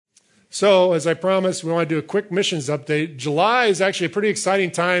So, as I promised, we want to do a quick missions update. July is actually a pretty exciting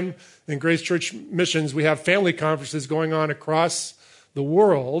time in Grace Church Missions. We have family conferences going on across the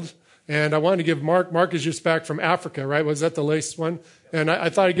world. And I wanted to give Mark is just back from Africa, right? Was that the latest one? And I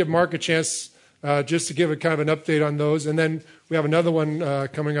thought I'd give Mark a chance just to give a kind of an update on those. And then we have another one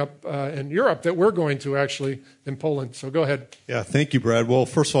coming up in Europe that we're going to actually in Poland. So go ahead. Yeah, thank you, Brad. Well,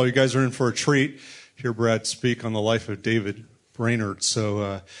 first of all, you guys are in for a treat. Hear Brad speak on the life of David Brainerd.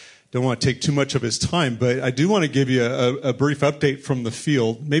 So don't want to take too much of his time, but I do want to give you a brief update from the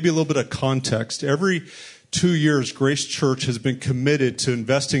field, maybe a little bit of context. Every 2 years, Grace Church has been committed to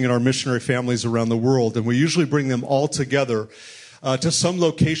investing in our missionary families around the world, and we usually bring them all together to some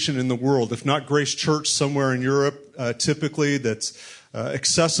location in the world, if not Grace Church, somewhere in Europe, typically that's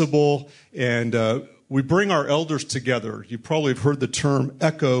accessible, and we bring our elders together. You probably have heard the term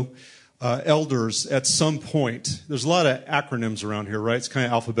ECHO, elders at some point. There's a lot of acronyms around here, right? It's kind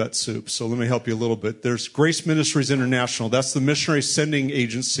of alphabet soup, so let me help you a little bit. There's Grace Ministries International. That's the missionary sending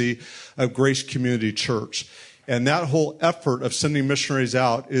agency of Grace Community Church. And that whole effort of sending missionaries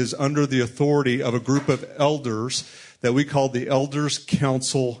out is under the authority of a group of elders that we call the Elders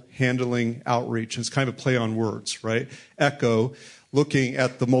Council Handling Outreach. And it's kind of a play on words, right? ECHO, looking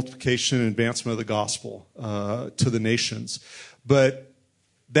at the multiplication and advancement of the gospel to the nations. But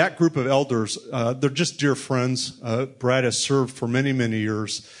that group of elders, they're just dear friends. Brad has served for many, many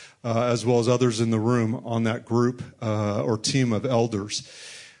years, as well as others in the room on that group or team of elders.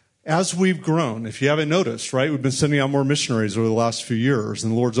 As we've grown, if you haven't noticed, right, we've been sending out more missionaries over the last few years,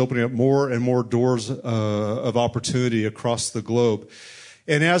 and the Lord's opening up more and more doors of opportunity across the globe.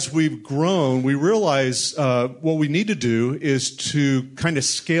 And as we've grown, we realize what we need to do is to kind of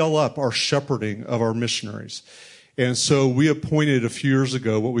scale up our shepherding of our missionaries. And so we appointed a few years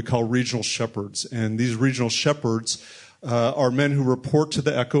ago what we call regional shepherds. And these regional shepherds are men who report to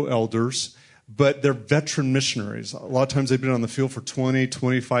the ECHO elders, but they're veteran missionaries. A lot of times they've been on the field for 20,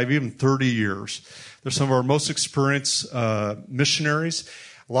 25, even 30 years. They're some of our most experienced missionaries.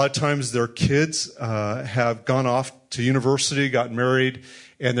 A lot of times their kids have gone off to university, got married,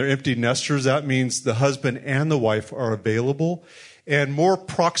 and they're empty nesters. That means the husband and the wife are available and more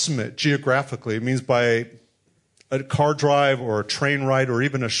proximate geographically. It means by a car drive or a train ride or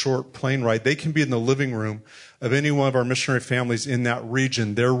even a short plane ride, they can be in the living room of any one of our missionary families in that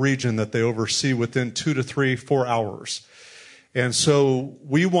region, their region that they oversee, within 2 to 3, 4 hours. And so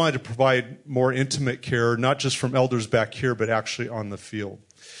we wanted to provide more intimate care, not just from elders back here, but actually on the field.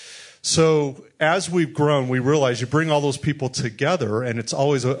 So as we've grown, we realize you bring all those people together, and it's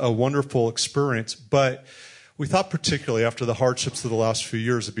always a wonderful experience. But we thought particularly after the hardships of the last few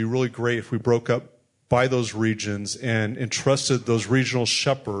years, it'd be really great if we broke up by those regions and entrusted those regional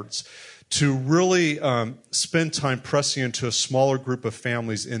shepherds to really spend time pressing into a smaller group of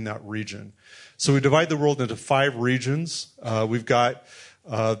families in that region. So we divide the world into 5 regions. We've got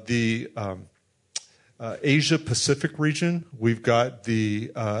the Asia-Pacific region. We've got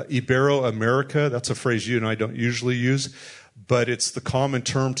the Ibero-America. That's a phrase you and I don't usually use, but it's the common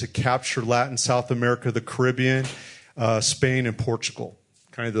term to capture Latin, South America, the Caribbean, Spain, and Portugal.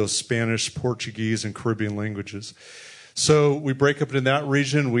 Kind of those Spanish, Portuguese, and Caribbean languages. So we break up into that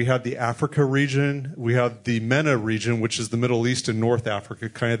region. We have the Africa region. We have the MENA region, which is the Middle East and North Africa,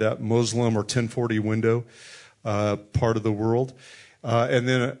 kind of that Muslim or 1040 window part of the world. And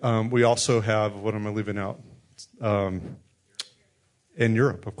then we also have, what am I leaving out? And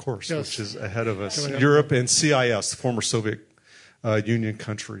Europe, of course, yes, which is ahead of us. Europe and CIS, the former Soviet Union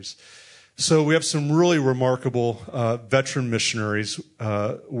countries. So we have some really remarkable veteran missionaries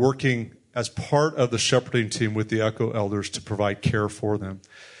working as part of the shepherding team with the ECHO elders to provide care for them.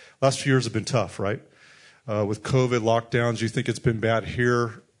 Last few years have been tough, right? With COVID lockdowns, you think it's been bad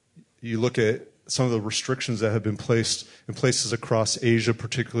here. You look at some of the restrictions that have been placed in places across Asia,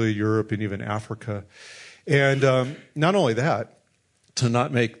 particularly Europe and even Africa. And not only that, to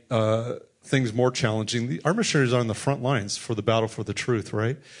not make things more challenging, our missionaries are on the front lines for the battle for the truth,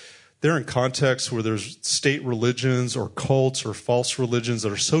 right? They're in contexts where there's state religions or cults or false religions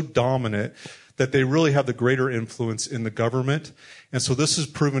that are so dominant that they really have the greater influence in the government. And so this has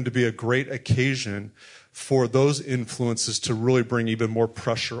proven to be a great occasion for those influences to really bring even more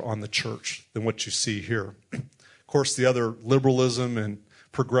pressure on the church than what you see here. Of course, the other liberalism and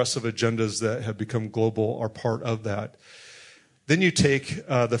progressive agendas that have become global are part of that. Then you take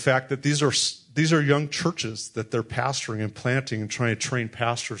the fact that these are young churches that they're pastoring and planting and trying to train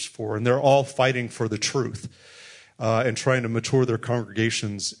pastors for, and they're all fighting for the truth and trying to mature their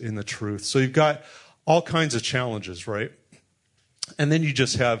congregations in the truth. So you've got all kinds of challenges, right? And then you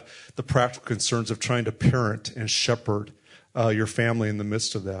just have the practical concerns of trying to parent and shepherd your family in the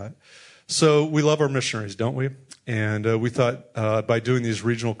midst of that. So we love our missionaries, don't we? And we thought by doing these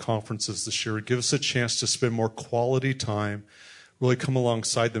regional conferences this year, it would give us a chance to spend more quality time, really come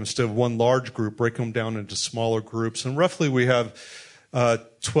alongside them instead of one large group, break them down into smaller groups. And roughly we have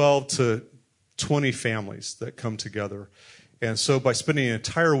 12 to 20 families that come together. And so by spending an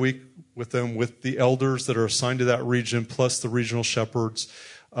entire week with them, with the elders that are assigned to that region, plus the regional shepherds,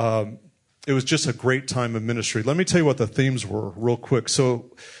 it was just a great time of ministry. Let me tell you what the themes were real quick.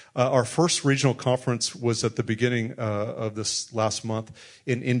 So our first regional conference was at the beginning of this last month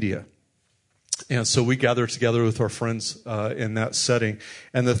in India. And so we gathered together with our friends in that setting.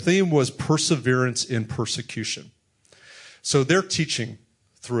 And the theme was perseverance in persecution. So they're teaching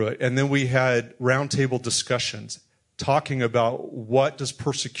through it. And then we had roundtable discussions talking about what does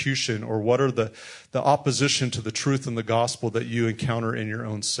persecution or what are the opposition to the truth and the gospel that you encounter in your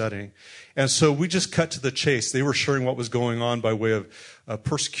own setting. And so we just cut to the chase. They were sharing what was going on by way of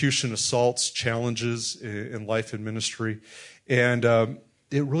persecution, assaults, challenges in life and ministry. And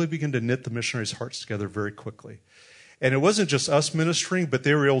it really began to knit the missionaries' hearts together very quickly. And it wasn't just us ministering, but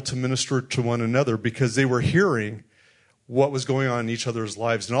they were able to minister to one another because they were hearing what was going on in each other's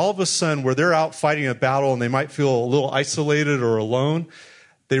lives. And all of a sudden, where they're out fighting a battle and they might feel a little isolated or alone,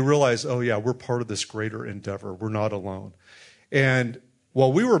 they realize, oh yeah, we're part of this greater endeavor. We're not alone. And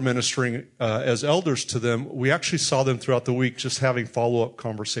while we were ministering as elders to them, we actually saw them throughout the week just having follow-up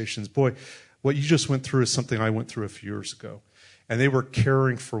conversations. Boy, what you just went through is something I went through a few years ago. And they were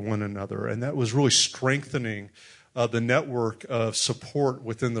caring for one another. And that was really strengthening the network of support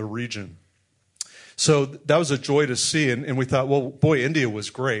within the region. So that was a joy to see. And we thought, well, boy, India was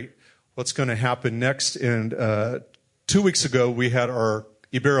great. What's going to happen next? And 2 weeks ago, we had our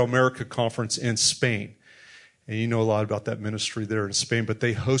Ibero-America conference in Spain. And you know a lot about that ministry there in Spain. But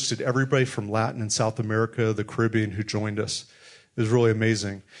they hosted everybody from Latin and South America, the Caribbean, who joined us. It was really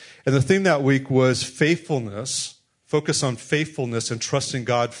amazing. And the theme that week was faithfulness, focus on faithfulness and trusting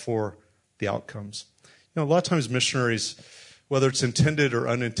God for the outcomes. You know, a lot of times missionaries, whether it's intended or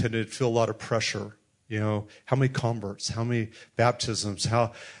unintended, feel a lot of pressure. You know, how many converts, how many baptisms,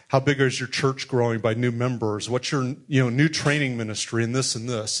 how big is your church growing by new members? What's your, new training ministry and this and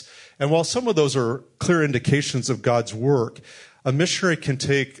this? And while some of those are clear indications of God's work, a missionary can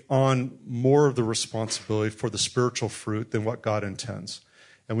take on more of the responsibility for the spiritual fruit than what God intends.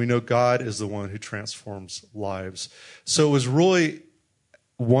 And we know God is the one who transforms lives. So it was really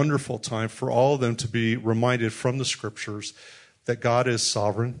a wonderful time for all of them to be reminded from the scriptures that God is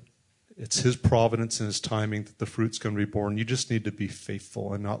sovereign. It's his providence and his timing that the fruit's going to be born. You just need to be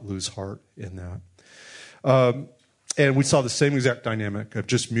faithful and not lose heart in that. And we saw the same exact dynamic of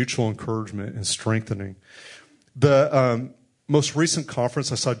just mutual encouragement and strengthening. The most recent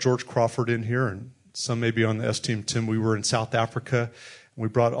conference, I saw George Crawford in here, and some may be on the S-Team. Tim, we were in South Africa. And we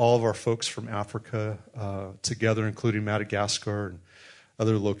brought all of our folks from Africa together, including Madagascar and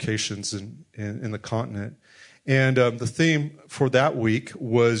other locations in the continent. And the theme for that week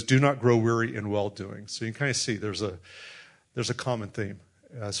was "Do not grow weary in well-doing." So you can kind of see there's a common theme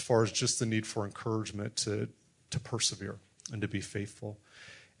as far as just the need for encouragement to persevere and to be faithful.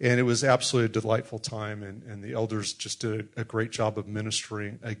 And it was absolutely a delightful time, and the elders just did a great job of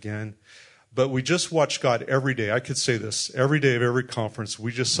ministering again. But we just watched God every day. I could say this. Every day of every conference,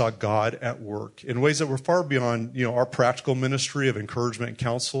 we just saw God at work in ways that were far beyond, our practical ministry of encouragement and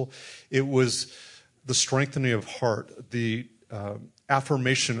counsel. It was the strengthening of heart, the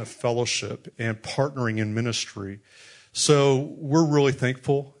affirmation of fellowship, and partnering in ministry. So we're really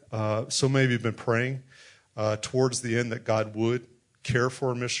thankful. So many of you have been praying towards the end that God would care for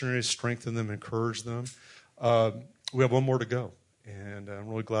our missionaries, strengthen them, encourage them. We have one more to go. And I'm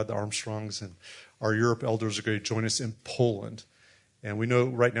really glad the Armstrongs and our Europe elders are going to join us in Poland. And we know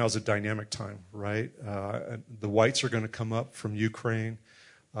right now is a dynamic time, right? The Whites are going to come up from Ukraine.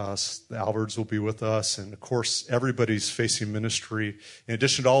 The Alvards will be with us. And, of course, everybody's facing ministry. In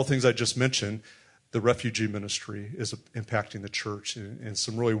addition to all the things I just mentioned, the refugee ministry is impacting the church in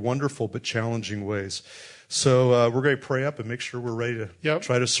some really wonderful but challenging ways. So we're going to pray up and make sure we're ready to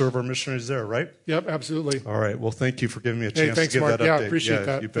try to serve our missionaries there, right? Yep, absolutely. All right. Well, thank you for giving me a chance thanks, to give Mark. that update. Yeah, appreciate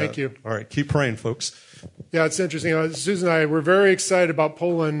that. You bet. Thank you. All right. Keep praying, folks. Yeah, it's interesting. Susan and I were very excited about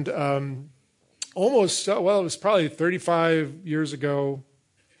Poland almost, it was probably 35 years ago,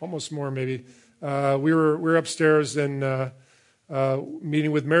 almost more maybe. We were upstairs and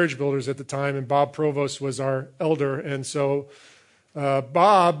meeting with Marriage Builders at the time, and Bob Provost was our elder. And so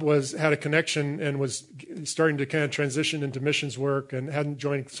Bob had a connection and was starting to kind of transition into missions work and hadn't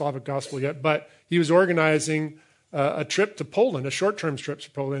joined Slavic Gospel yet, but he was organizing a trip to Poland, a short-term trip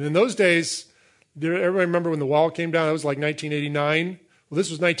to Poland. In those days, everybody remember when the wall came down? That was like 1989. Well, this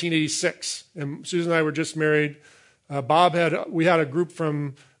was 1986, and Susan and I were just married. We had a group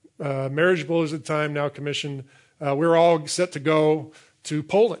from Marriage Builders at the time, now commissioned. We were all set to go to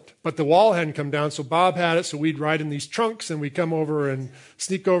Poland, but the wall hadn't come down, so Bob had it, so we'd ride in these trunks, and we'd come over and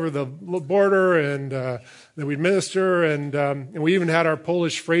sneak over the border, and then we'd minister, and we even had our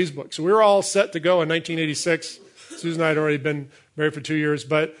Polish phrase book. So we were all set to go in 1986. Susan and I had already been married for 2 years,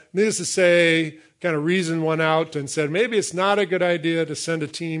 but needless to say, kind of reasoned one out and said, maybe it's not a good idea to send a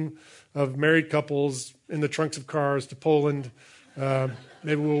team of married couples in the trunks of cars to Poland.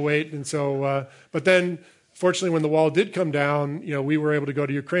 Maybe we'll wait. And so, but then, fortunately, when the wall did come down, we were able to go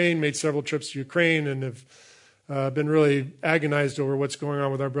to Ukraine, made several trips to Ukraine, and have been really agonized over what's going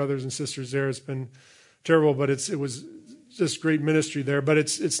on with our brothers and sisters there. It's been terrible, but it was just great ministry there. But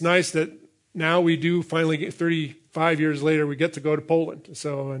it's nice that now we do finally get 35 years later, we get to go to Poland.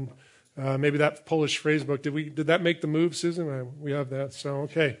 So, and maybe that Polish phrase book, did that make the move, Susan? We have that. So,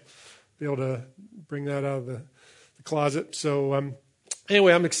 okay. Be able to bring that out of the closet. So,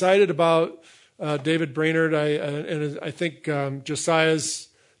 anyway, I'm excited about David Brainerd. I think Josiah's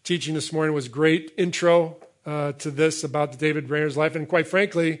teaching this morning was a great intro to this about David Brainerd's life. And quite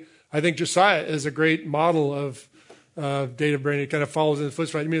frankly, I think Josiah is a great model of David Brainerd. He kind of follows in the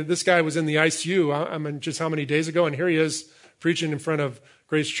footsteps. I mean, this guy was in the ICU just how many days ago, and here he is preaching in front of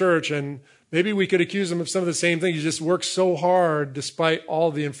Grace Church. And maybe we could accuse him of some of the same things. He just works so hard despite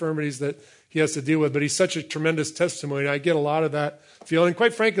all the infirmities that he has to deal with. But he's such a tremendous testimony. I get a lot of that feeling. And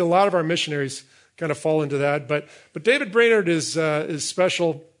quite frankly, a lot of our missionaries kind of fall into that. But David Brainerd is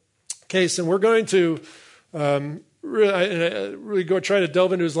special case, and we're going to really go try to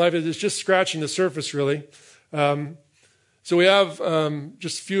delve into his life. It's just scratching the surface, really. So we have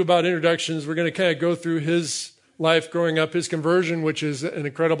just a few about introductions. We're going to kind of go through his life growing up, his conversion, which is an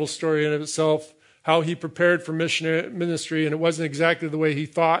incredible story in of itself, how he prepared for ministry, and it wasn't exactly the way he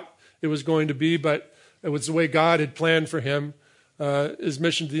thought it was going to be, but it was the way God had planned for him. His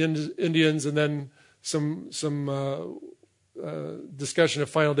mission to the Indians, and then some discussion of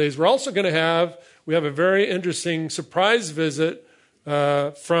final days. We're also going to have a very interesting surprise visit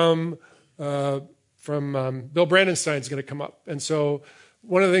from Bill Brandenstein is going to come up. And so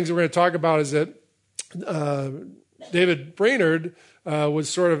one of the things that we're going to talk about is that David Brainerd was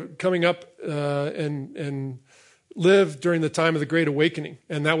sort of coming up and lived during the time of the Great Awakening.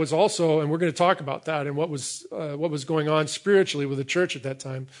 And that was also, and we're going to talk about that and what was going on spiritually with the church at that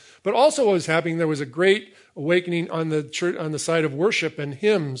time. But also what was happening, there was a great awakening on the church, on the side of worship and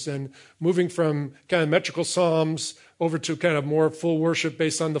hymns, and moving from kind of metrical psalms over to kind of more full worship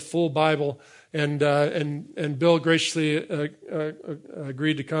based on the full Bible. And Bill graciously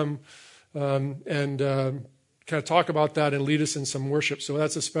agreed to come and kind of talk about that and lead us in some worship. So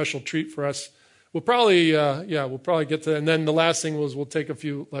that's a special treat for us. We'll probably get to that. And then the last thing was we'll take a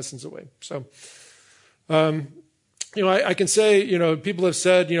few lessons away. So, I can say, people have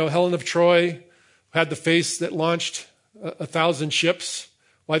said, Helen of Troy had the face that launched 1,000 ships.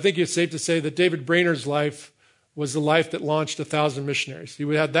 Well, I think it's safe to say that David Brainerd's life was the life that launched 1,000 missionaries. He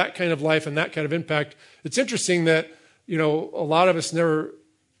had that kind of life and that kind of impact. It's interesting that, a lot of us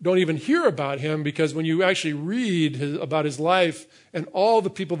don't even hear about him, because when you actually read about his life and all the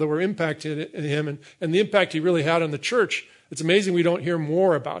people that were impacted in him and the impact he really had on the church, it's amazing we don't hear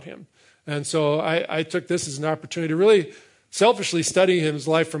more about him. And so I took this as an opportunity to really selfishly study his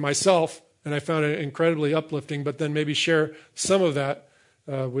life for myself, and I found it incredibly uplifting, but then maybe share some of that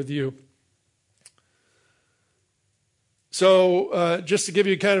with you. So just to give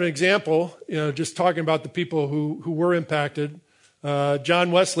you kind of an example, just talking about the people who were impacted,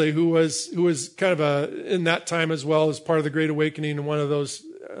 John Wesley, who was kind of in that time as well as part of the Great Awakening, and one of those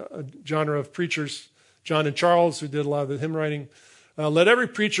genre of preachers, John and Charles, who did a lot of the hymn writing. Let every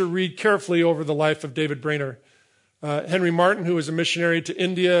preacher read carefully over the life of David Brainerd. Henry Martyn, who was a missionary to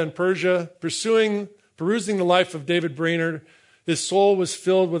India and Persia, perusing the life of David Brainerd, his soul was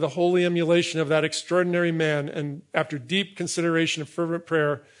filled with a holy emulation of that extraordinary man, and after deep consideration and fervent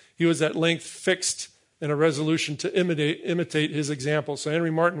prayer, he was at length fixed in a resolution to imitate his example. So Henry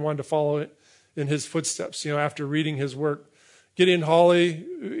Martyn wanted to follow it in his footsteps, after reading his work. Gideon Hawley,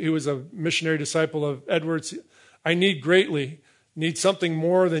 he was a missionary disciple of Edwards. I need something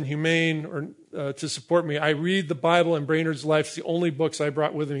more than humane or to support me. I read the Bible and Brainerd's life. It's the only books I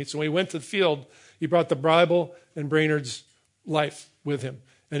brought with me. So when he went to the field, he brought the Bible and Brainerd's life with him.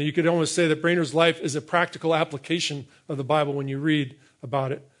 And you could almost say that Brainerd's life is a practical application of the Bible when you read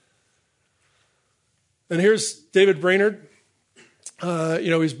about it. And here's David Brainerd. He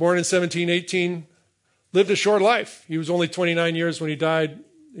was born in 1718, lived a short life. He was only 29 years when he died.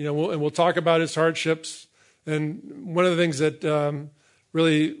 we'll talk about his hardships. And one of the things that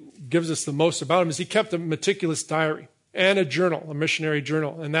really gives us the most about him is he kept a meticulous diary and a journal, a missionary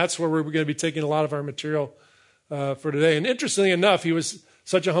journal. And that's where we're going to be taking a lot of our material for today. And interestingly enough, he was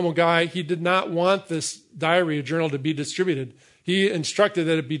such a humble guy, he did not want this diary or journal to be distributed. He instructed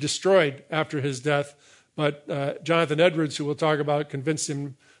that it be destroyed after his death. But Jonathan Edwards, who we'll talk about, convinced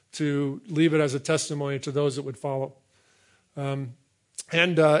him to leave it as a testimony to those that would follow.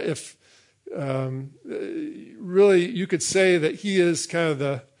 If really you could say that he is kind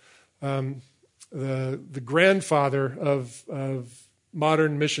of the grandfather of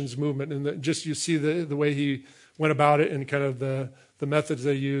modern missions movement, and just you see the way he went about it and kind of the methods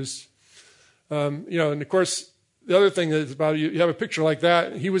they used. And of course, the other thing is about you have a picture like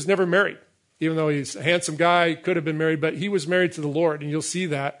that. He was never married, even though he's a handsome guy, could have been married, but he was married to the Lord, and you'll see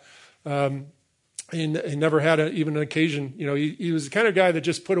that. He never had even an occasion. He was the kind of guy that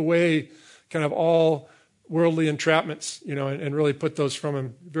just put away kind of all worldly entrapments, and really put those from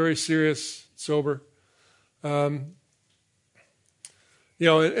him. Very serious, sober. And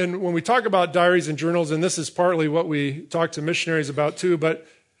when we talk about diaries and journals, and this is partly what we talk to missionaries about too, but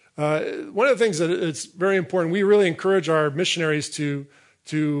one of the things that it's very important, we really encourage our missionaries to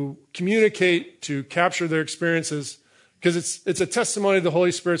communicate, to capture their experiences, because it's a testimony of the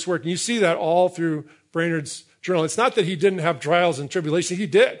Holy Spirit's work. And you see that all through Brainerd's journal. It's not that he didn't have trials and tribulations. He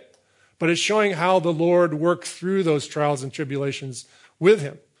did. But it's showing how the Lord worked through those trials and tribulations with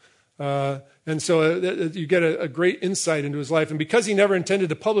him. And so you get a great insight into his life. And because he never intended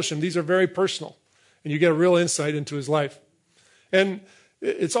to publish them, these are very personal. And you get a real insight into his life. And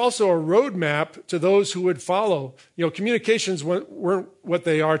it's also a roadmap to those who would follow. Communications weren't what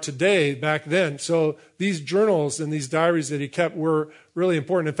they are today back then. So these journals and these diaries that he kept were really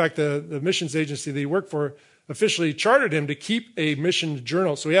important. In fact, the missions agency that he worked for officially chartered him to keep a mission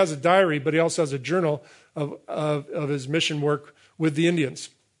journal. So he has a diary, but he also has a journal of his mission work with the Indians.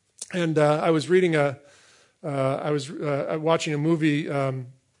 And I was reading watching a movie,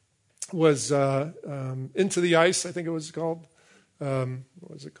 was Into the Ice, I think it was called.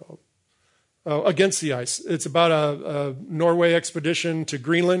 What was it called? Against the Ice. It's about a Norway expedition to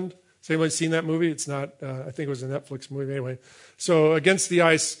Greenland. Has anyone seen that movie? It's not. I think it was a Netflix movie anyway. So Against the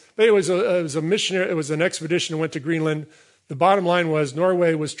Ice. But it was a missionary. It was an expedition that went to Greenland. The bottom line was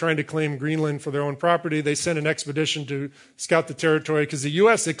Norway was trying to claim Greenland for their own property. They sent an expedition to scout the territory because the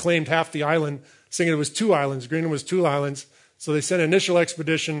U.S. had claimed half the island, saying it was 2 islands. Greenland was 2 islands. So they sent an initial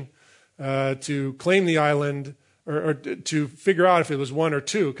expedition to claim the island, or to figure out if it was 1 or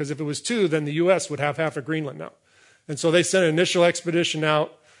 2, because if it was 2, then the U.S. would have half of Greenland now. And so they sent an initial expedition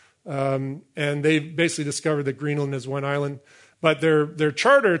out, and they basically discovered that Greenland is 1 island. But their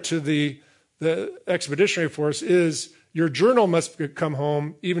charter to the expeditionary force is your journal must come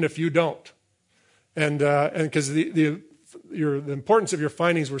home even if you don't. And because the importance of your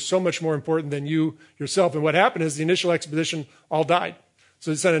findings were so much more important than you yourself. And what happened is the initial expedition all died.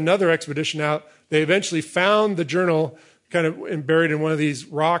 So they sent another expedition out. They eventually found the journal kind of buried in one of these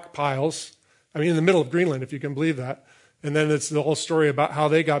rock piles. In the middle of Greenland, if you can believe that. And then it's the whole story about how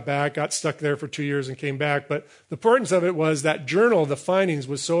they got back, got stuck there for 2 years and came back. But the importance of it was that journal, the findings,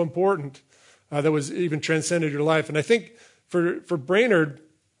 was so important that was even transcended your life. And I think for Brainerd,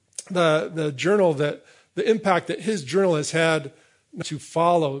 the journal, the impact that his journal has had to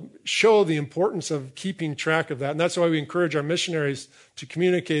follow, show the importance of keeping track of that. And that's why we encourage our missionaries to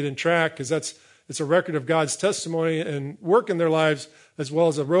communicate and track, because it's a record of God's testimony and work in their lives, as well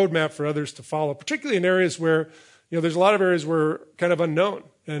as a roadmap for others to follow, particularly in areas where, there's a lot of areas where kind of unknown.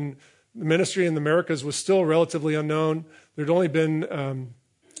 And the ministry in the Americas was still relatively unknown. There'd only been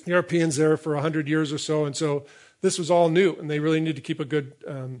Europeans there for 100 years or so. And so this was all new, and they really need to keep a good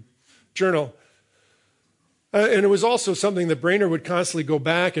journal. And it was also something that Brainerd would constantly go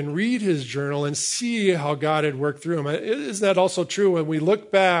back and read his journal and see how God had worked through him. Isn't that also true when we look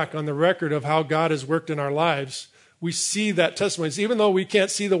back on the record of how God has worked in our lives? We see that testimony. Even though we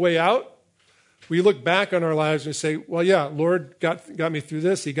can't see the way out, we look back on our lives and we say, well, yeah, Lord got me through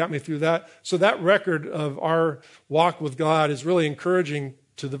this. He got me through that. So that record of our walk with God is really encouraging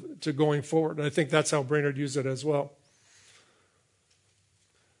to going forward. And I think that's how Brainerd used it as well.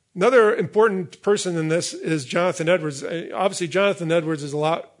 Another important person in this is Jonathan Edwards. Obviously, Jonathan Edwards is a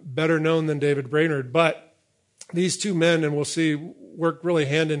lot better known than David Brainerd, but these two men, and we'll see, worked really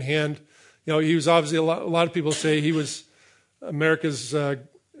hand in hand. He was obviously, a lot of people say he was America's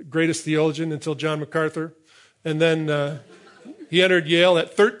greatest theologian until John MacArthur. And then he entered Yale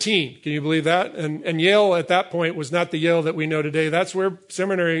at 13. Can you believe that? And Yale at that point was not the Yale that we know today. That's where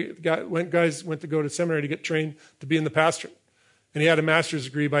guys went to go to seminary to get trained to be in the pastorate. and he had a master's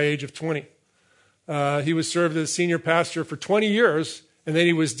degree by age of 20. He was served as senior pastor for 20 years, and then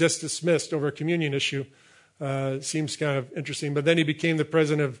he was just dismissed over a communion issue. Seems kind of interesting. But then he became the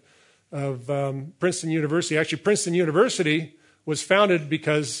president of Princeton University. Actually, Princeton University was founded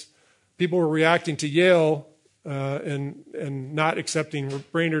because people were reacting to Yale and not accepting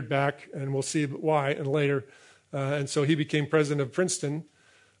Brainerd back, and we'll see why and later. And so he became president of Princeton.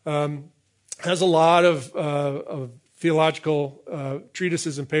 Has a lot of theological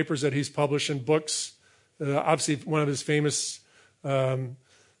treatises and papers that he's published in books. Obviously, one of his famous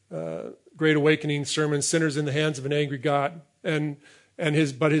Great Awakening sermons, "Sinners in the Hands of an Angry God,"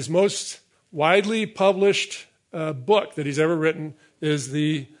 but his most widely published book that he's ever written is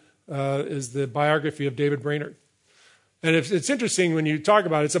the biography of David Brainerd. And it's interesting when you talk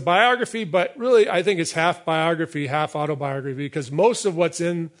about it. It's a biography, but really I think it's half biography, half autobiography, because most of what's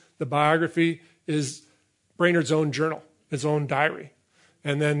in the biography is Brainerd's own journal, his own diary.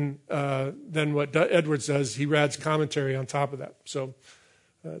 And then what Edwards does, he adds commentary on top of that. So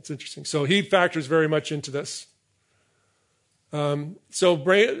it's interesting. So he factors very much into this. Edwards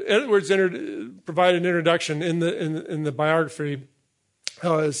provided an introduction in the biography.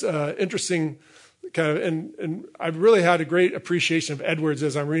 It's interesting, kind of, and I've really had a great appreciation of Edwards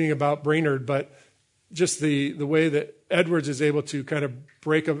as I'm reading about Brainerd, but just the way that Edwards is able to kind of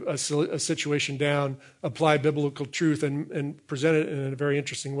break a situation down, apply biblical truth, and present it in a very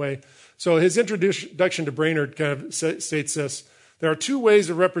interesting way. So his introduction to Brainerd kind of states this: there are two ways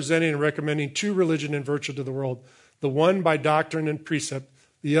of representing and recommending true religion and virtue to the world, the one by doctrine and precept,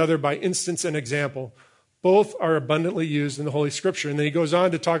 the other by instance and example. Both are abundantly used in the Holy Scripture. And then he goes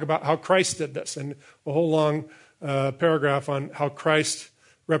on to talk about how Christ did this, and a whole long paragraph on how Christ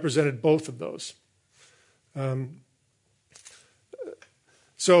represented both of those. And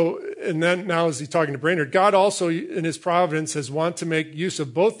then now as he's talking to Brainerd, God also in his providence has wanted to make use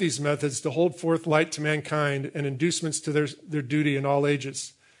of both these methods to hold forth light to mankind and inducements to their duty in all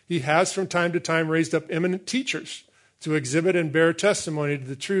ages. He has from time to time raised up eminent teachers to exhibit and bear testimony to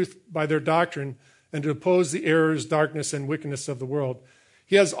the truth by their doctrine and to oppose the errors, darkness, and wickedness of the world.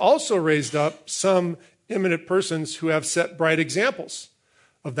 He has also raised up some eminent persons who have set bright examples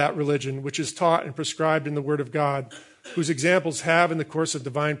of that religion which is taught and prescribed in the Word of God, whose examples have, in the course of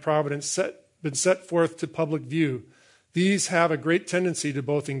divine providence, been set forth to public view. These have a great tendency to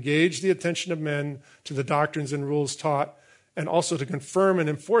both engage the attention of men to the doctrines and rules taught, and also to confirm and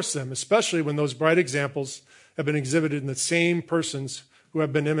enforce them, especially when those bright examples have been exhibited in the same persons who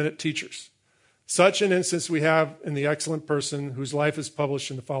have been eminent teachers. Such an instance we have in the excellent person whose life is published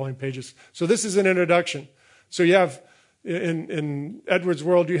in the following pages. So this is an introduction. So you have, in Edwards'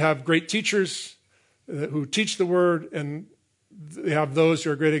 world, you have great teachers who teach the word, and they have those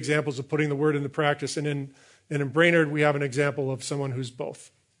who are great examples of putting the word into practice. And in Brainerd, we have an example of someone who's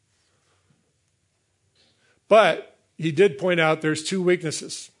both. But he did point out there's two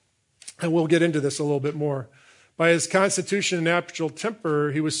weaknesses, and we'll get into this a little bit more. By his constitution and natural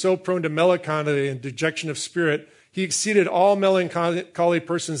temper, he was so prone to melancholy and dejection of spirit, he exceeded all melancholy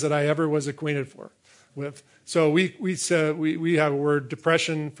persons that I ever was acquainted with. So we have a word,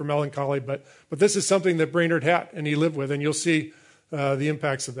 depression, for melancholy, but this is something that Brainerd had, and he lived with, and you'll see the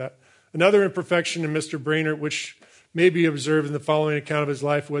impacts of that. Another imperfection in Mr. Brainerd, which may be observed in the following account of his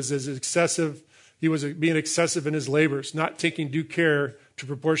life, was he was being excessive in his labors, not taking due care to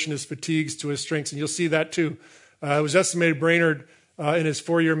proportion his fatigues to his strengths, and you'll see that too. It was estimated Brainerd, in his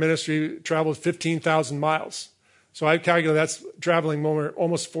 4-year ministry, traveled 15,000 miles. So I calculate that's traveling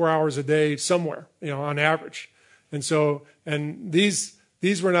almost 4 hours a day somewhere, on average. And these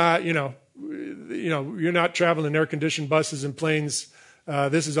were not, you're not traveling in air-conditioned buses and planes.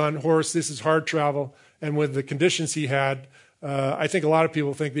 This is on horse. This is hard travel. And with the conditions he had, I think a lot of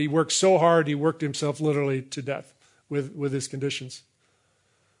people think that he worked so hard, he worked himself literally to death with his conditions.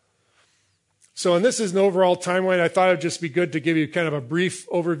 So, and this is an overall timeline. I thought it would just be good to give you kind of a brief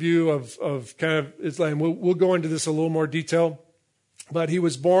overview of kind of Islam. We'll go into this a little more detail. But he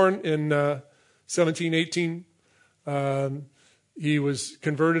was born in 1718. He was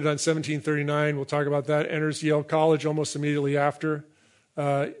converted on 1739. We'll talk about that. Enters Yale College almost immediately after.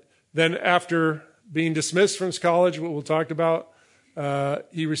 Then after being dismissed from college, what we'll talk about,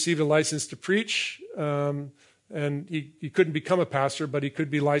 he received a license to preach. And he couldn't become a pastor, but he could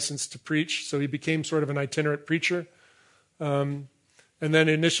be licensed to preach. So he became sort of an itinerant preacher. And then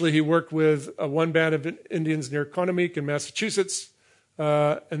initially he worked with one band of Indians near Conomeque in Massachusetts.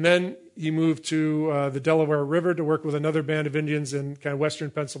 And then he moved to the Delaware River to work with another band of Indians in kind of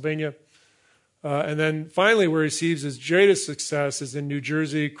western Pennsylvania. And then finally where he receives his greatest success is in New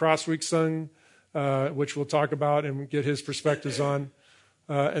Jersey, Crossweekson, which we'll talk about and get his perspectives on.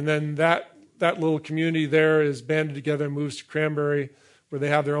 And then that little community there is banded together and moves to Cranberry, where they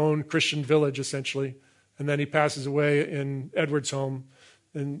have their own Christian village, essentially. And then he passes away in Edward's home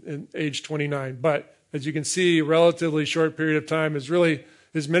in age 29. But as you can see, a relatively short period of time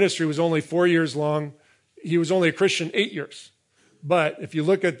his ministry was only 4 years long. He was only a Christian 8 years. But if you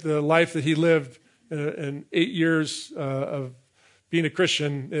look at the life that he lived in 8 years of being a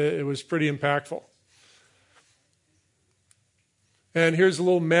Christian, it was pretty impactful. And here's a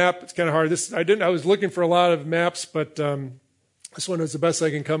little map. It's kind of hard. I was looking for a lot of maps, but this one is the best I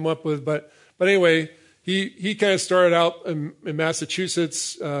can come up with. But anyway, he kind of started out in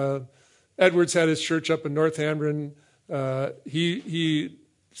Massachusetts. Edwards had his church up in Northampton. He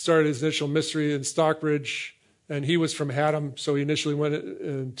started his initial ministry in Stockbridge, and he was from Haddam, so he initially went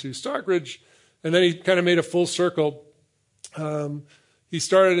into Stockbridge, and then he kind of made a full circle. He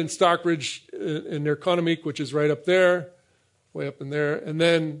started in Stockbridge near Conomeek, which is right up there, way up in there, and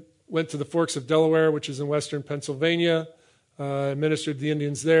then went to the Forks of Delaware, which is in western Pennsylvania, ministered to the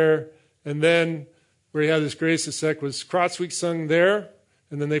Indians there, and then where he had his greatest effect was Crossweek there,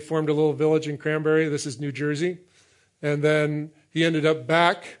 and then they formed a little village in Cranberry. This is New Jersey. And then he ended up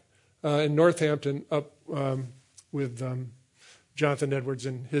back in Northampton up with Jonathan Edwards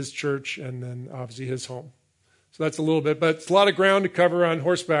and his church, and then obviously his home. So that's a little bit, but it's a lot of ground to cover on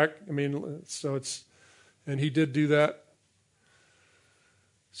horseback. And he did do that.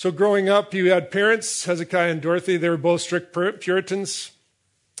 So growing up, he had parents, Hezekiah and Dorothy. They were both strict Puritans.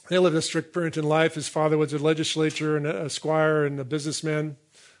 They lived a strict Puritan life. His father was a legislator and a squire and a businessman.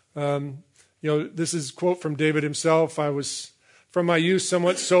 This is a quote from David himself. I was, from my youth,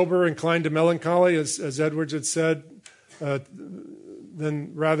 somewhat sober, inclined to melancholy, as Edwards had said,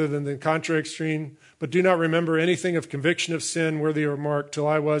 rather than the contrary extreme, but do not remember anything of conviction of sin worthy of remark till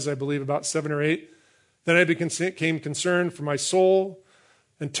I was, I believe, about 7 or 8. Then I became concerned for my soul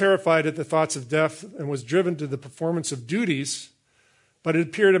and terrified at the thoughts of death, and was driven to the performance of duties, but it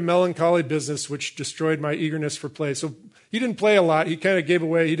appeared a melancholy business which destroyed my eagerness for play. So he didn't play a lot. He kind of gave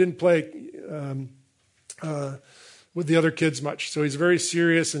away. He didn't play with the other kids much. So he's a very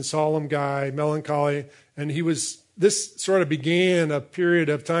serious and solemn guy, melancholy. And this sort of began a period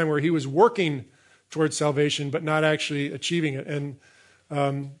of time where he was working towards salvation, but not actually achieving it. And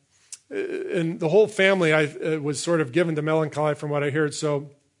the whole family was sort of given to melancholy from what I heard. So,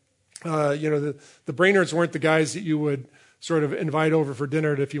 the Brainards weren't the guys that you would sort of invite over for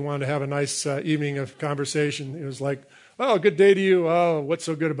dinner if you wanted to have a nice evening of conversation. It was like, oh, good day to you. Oh, what's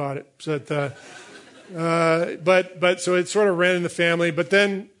so good about it? So so it sort of ran in the family. But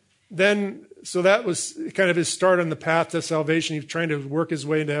then, so that was kind of his start on the path to salvation. He was trying to work his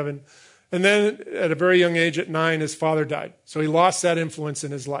way into heaven. And then at a very young age, at 9, his father died. So he lost that influence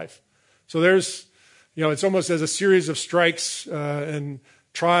in his life. So there's, it's almost as a series of strikes and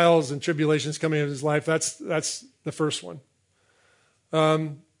trials and tribulations coming into his life. That's the first one.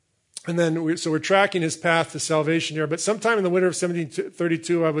 And then we're tracking his path to salvation here. But sometime in the winter of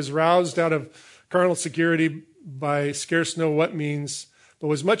 1732, I was roused out of carnal security by scarce know what means, but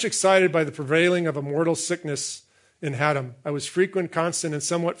was much excited by the prevailing of a mortal sickness in Haddam. I was frequent, constant, and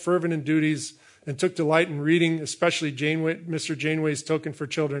somewhat fervent in duties, and took delight in reading, especially Mr. Janeway's Token for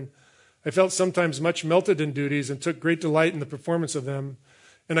Children. I felt sometimes much melted in duties, and took great delight in the performance of them.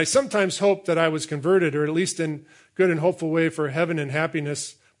 And I sometimes hoped that I was converted, or at least in good and hopeful way for heaven and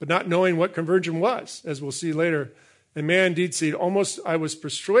happiness, but not knowing what conversion was, as we'll see later. And may I indeed say, almost I was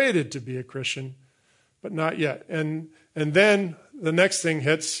persuaded to be a Christian, but not yet. And then the next thing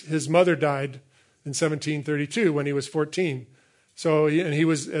hits. His mother died in 1732 when he was 14. So, and he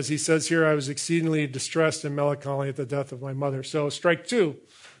was, as he says here, I was exceedingly distressed and melancholy at the death of my mother. So strike 2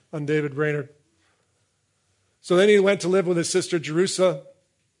 on David Brainerd. So then he went to live with his sister Jerusha.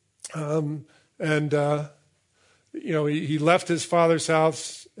 He left his father's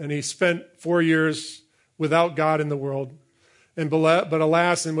house, and he spent 4 years without God in the world. But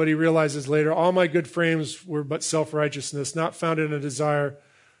alas, and what he realizes later, all my good frames were but self-righteousness, not founded in a desire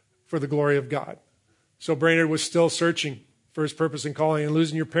for the glory of God. So Brainerd was still searching for his purpose and calling, and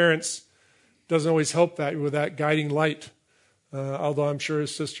losing your parents doesn't always help that with that guiding light, although I'm sure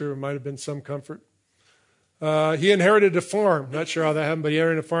his sister might have been some comfort. He inherited a farm. Not sure how that happened, but he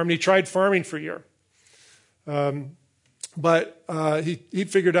inherited a farm, and he tried farming for a year. But he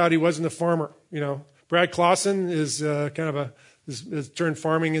figured out he wasn't a farmer. Brad Clausen is has turned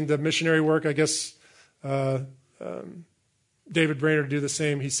farming into missionary work. I guess David Brainerd do the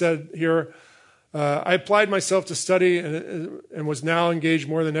same. He said here, I applied myself to study and was now engaged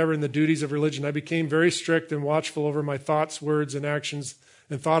more than ever in the duties of religion. I became very strict and watchful over my thoughts, words, and actions,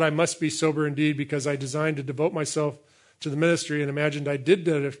 and thought I must be sober indeed because I designed to devote myself to the ministry and imagined I did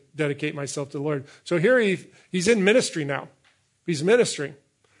dedicate myself to the Lord. So here he's in ministry now. He's ministering.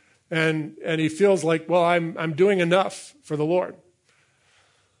 And he feels like, well, I'm doing enough for the Lord.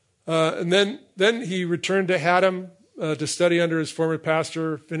 And then he returned to Haddam to study under his former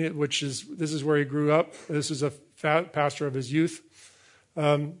pastor, this is where he grew up. This is a pastor of his youth.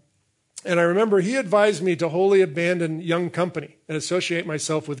 And I remember he advised me to wholly abandon young company and associate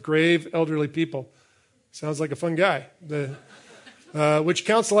myself with grave elderly people. Sounds like a fun guy. Which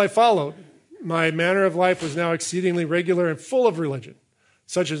counsel I followed. My manner of life was now exceedingly regular and full of religion,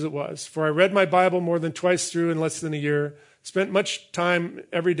 such as it was. For I read my Bible more than twice through in less than a year, spent much time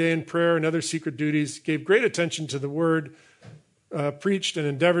every day in prayer and other secret duties, gave great attention to the word preached, and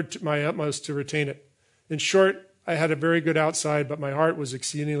endeavored to my utmost to retain it. In short, I had a very good outside, but my heart was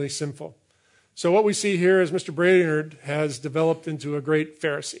exceedingly sinful. So what we see here is Mr. Brainerd has developed into a great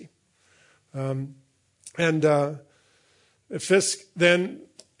Pharisee. Fisk, then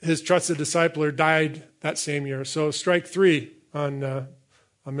his trusted discipler, died that same year. So strike 3 on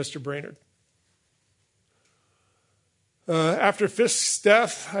Mr. Brainerd. After Fisk's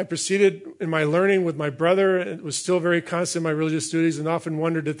death, I proceeded in my learning with my brother. It was still very constant in my religious duties and often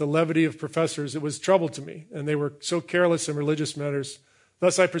wondered at the levity of professors. It was trouble to me, and they were so careless in religious matters.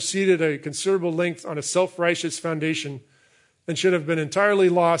 Thus, I proceeded a considerable length on a self-righteous foundation and should have been entirely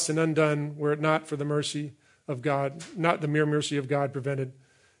lost and undone were it not for the mercy of God, not the mere mercy of God prevented.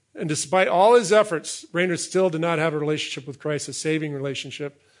 And despite all his efforts, Brainerd still did not have a relationship with Christ, a saving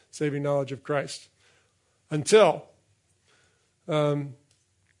relationship, saving knowledge of Christ. Until, and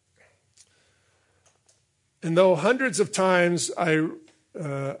though hundreds of times I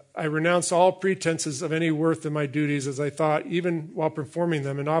renounced all pretenses of any worth in my duties, as I thought, even while performing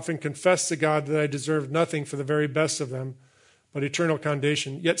them, and often confessed to God that I deserved nothing for the very best of them, but eternal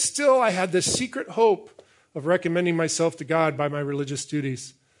condemnation. Yet still I had this secret hope of recommending myself to God by my religious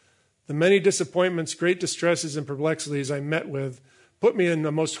duties. The many disappointments, great distresses, and perplexities I met with put me in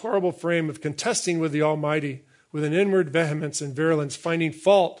the most horrible frame of contesting with the Almighty with an inward vehemence and virulence, finding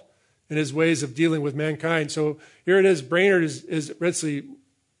fault in his ways of dealing with mankind. So here it is, Brainerd is basically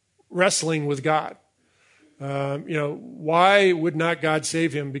wrestling with God. Why would not God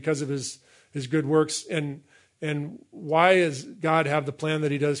save him because of his good works? And why does God have the plan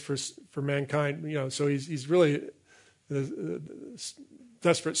that he does for mankind? So he's really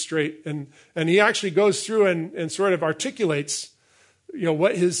desperate strait. And he actually goes through and sort of articulates,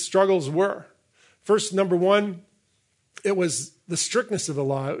 what his struggles were. First, number one, it was the strictness of the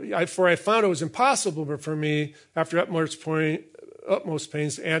law. For I found it was impossible for me, after utmost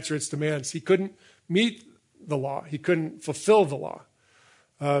pains, to answer its demands. He couldn't meet the law. He couldn't fulfill the law.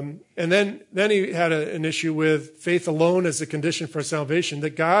 And then he had an issue with faith alone as a condition for salvation,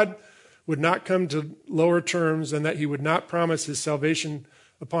 that God would not come to lower terms and that he would not promise his salvation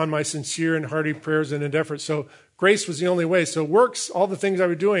upon my sincere and hearty prayers and efforts. So grace was the only way. So works, all the things I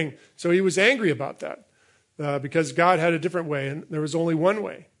was doing. So he was angry about that because God had a different way and there was only one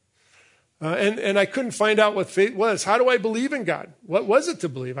way. And I couldn't find out what faith was. How do I believe in God? What was it to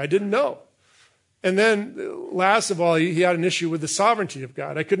believe? I didn't know. And then last of all, he had an issue with the sovereignty of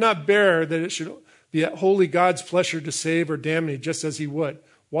God. I could not bear that it should be wholly God's pleasure to save or damn me just as he would.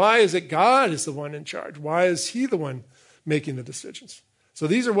 Why is it God is the one in charge? Why is he the one making the decisions? So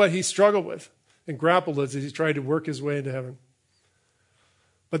these are what he struggled with and grappled with as he tried to work his way into heaven.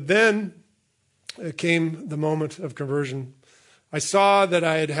 But then came the moment of conversion. I saw that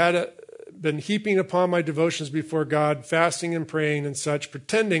I had been heaping upon my devotions before God, fasting and praying and such,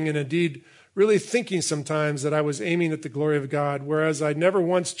 pretending and indeed really thinking sometimes that I was aiming at the glory of God, whereas I never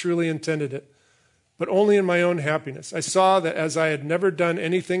once truly intended it, but only in my own happiness. I saw that as I had never done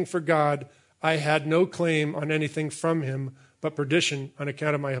anything for God, I had no claim on anything from him, but perdition on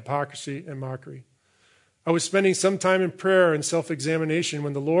account of my hypocrisy and mockery. I was spending some time in prayer and self-examination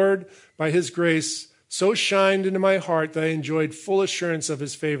when the Lord, by his grace, so shined into my heart that I enjoyed full assurance of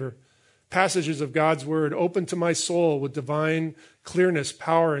his favor. Passages of God's word opened to my soul with divine clearness,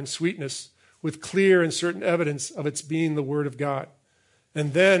 power, and sweetness, with clear and certain evidence of its being the word of God.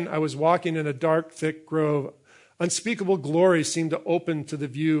 And then I was walking in a dark, thick grove. Unspeakable glory seemed to open to the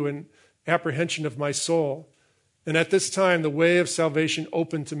view and apprehension of my soul. And at this time, the way of salvation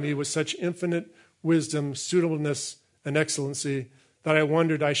opened to me with such infinite wisdom, suitableness, and excellency that I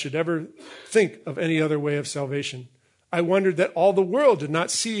wondered I should ever think of any other way of salvation. I wondered that all the world did not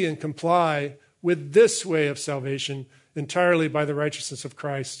see and comply with this way of salvation entirely by the righteousness of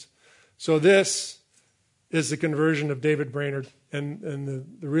Christ. So this is the conversion of David Brainerd and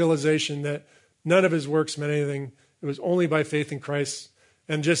the realization that none of his works meant anything. It was only by faith in Christ.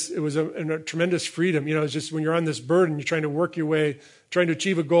 And just, it was a tremendous freedom. You know, it's just when you're on this burden, you're trying to work your way, trying to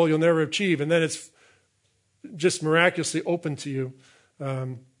achieve a goal you'll never achieve. And then it's just miraculously open to you.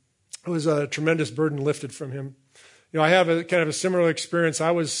 It was a tremendous burden lifted from him. You know, I have a kind of a similar experience. I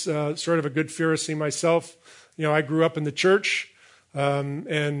was sort of a good Pharisee myself. You know, I grew up in the church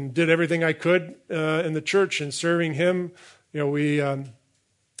and did everything I could in the church and serving him. You know, we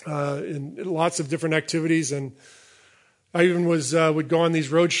in lots of different activities, and I even would go on these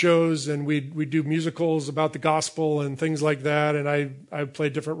road shows, and we'd do musicals about the gospel and things like that. And I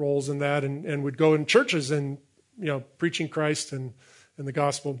played different roles in that, and would go in churches and, you know, preaching Christ and the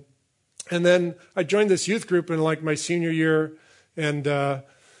gospel. And then I joined this youth group in like my senior year, and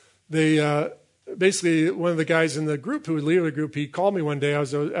they basically, one of the guys in the group who was leader of the group, he called me one day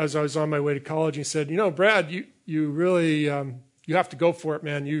as I was on my way to college. And he said, "You know, Brad, you really you have to go for it,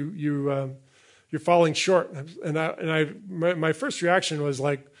 man. You're falling short." And my first reaction was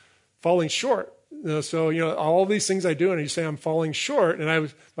like, falling short. You know, so, you know, all these things I do, and you say I'm falling short.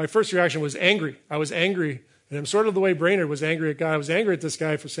 And my first reaction was angry. I was angry. And I'm sort of the way Brainerd was angry at God. I was angry at this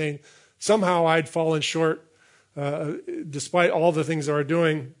guy for saying somehow I'd fallen short despite all the things that we're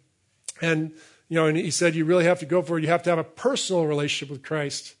doing. And, you know, and he said, you really have to go for it. You have to have a personal relationship with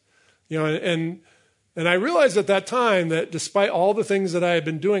Christ. You know, and I realized at that time that despite all the things that I had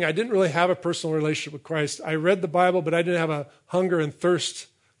been doing, I didn't really have a personal relationship with Christ. I read the Bible, but I didn't have a hunger and thirst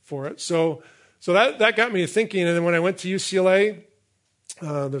for it. So that got me thinking. And then when I went to UCLA,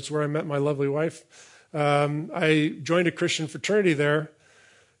 that's where I met my lovely wife. I joined a Christian fraternity there,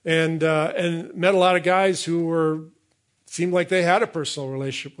 and met a lot of guys who seemed like they had a personal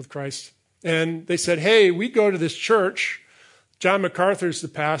relationship with Christ. And they said, "Hey, we go to this church. John MacArthur's the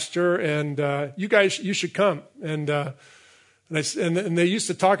pastor, and you should come." And they used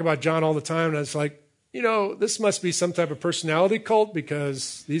to talk about John all the time, and I was like, you know, this must be some type of personality cult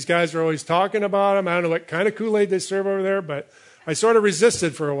because these guys are always talking about him. I don't know what kind of Kool-Aid they serve over there, but I sort of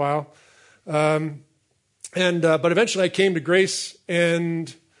resisted for a while. But eventually I came to Grace,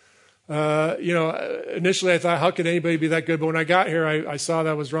 and you know, initially I thought, how could anybody be that good? But when I got here, I saw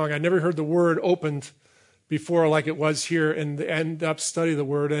that was wrong. I never heard the word opened before like it was here, and ended up studying the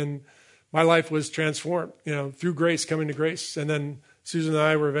word, and my life was transformed, you know, through Grace, coming to Grace. And then Susan and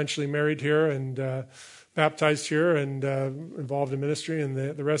I were eventually married here and baptized here and involved in ministry, and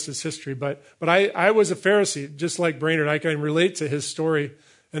the rest is history. But I was a Pharisee, just like Brainerd. I can relate to his story.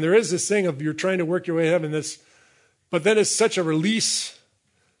 And there is this thing of you're trying to work your way to heaven, but then it's such a release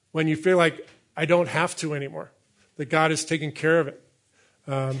when you feel like I don't have to anymore, that God is taking care of it.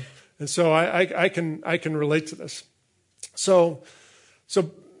 And so I can relate to this. So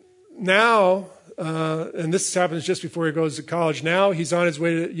now, and this happens just before he goes to college. Now he's on his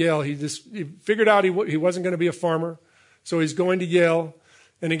way to Yale. He figured out he wasn't going to be a farmer, so he's going to Yale.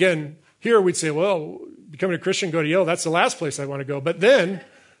 And again, here we'd say, well, becoming a Christian, go to Yale. That's the last place I want to go. But then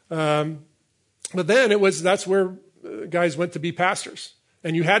that's where guys went to be pastors.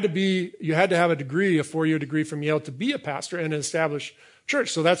 And you had to have a degree, a 4-year degree from Yale to be a pastor and an established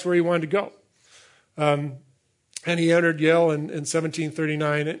church. So that's where he wanted to go. And he entered Yale in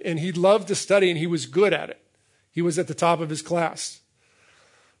 1739, and he loved to study, and he was good at it. He was at the top of his class.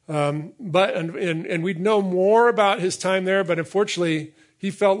 And we'd know more about his time there, but unfortunately, he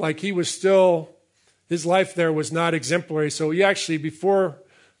felt like his life there was not exemplary. So he actually, before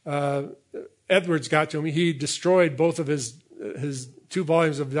Edwards got to him, he destroyed both of his 2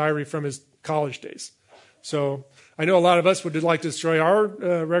 volumes of diary from his college days. So I know a lot of us would like to destroy our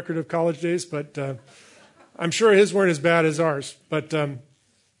record of college days, but I'm sure his weren't as bad as ours. But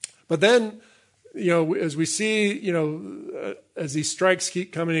then, you know, as we see, you know, as these strikes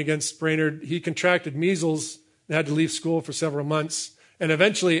keep coming against Brainerd, he contracted measles and had to leave school for several months. And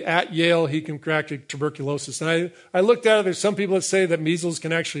eventually at Yale, he contracted tuberculosis. And I looked at it. There's some people that say that measles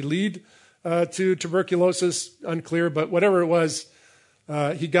can actually lead to tuberculosis, unclear, but whatever it was,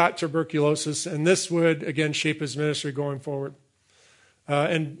 he got tuberculosis, and this would, again, shape his ministry going forward.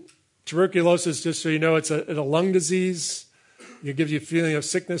 And tuberculosis, just so you know, it's a lung disease. It gives you a feeling of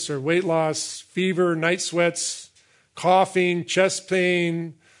sickness or weight loss, fever, night sweats, coughing, chest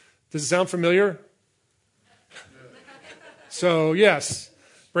pain. Does it sound familiar? So, yes,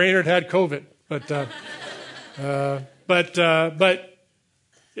 Brainerd had COVID, but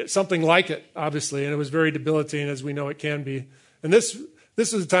something like it, obviously, and it was very debilitating, as we know it can be. And this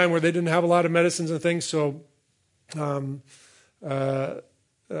is a time where they didn't have a lot of medicines and things, so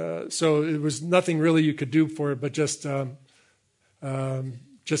it was nothing really you could do for it, but just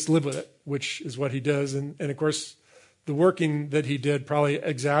live with it. which is what he does. And of course, the working that he did probably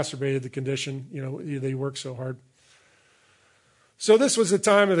exacerbated the condition. They worked so hard. So this was the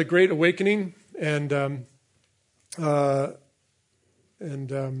time of the Great Awakening, and there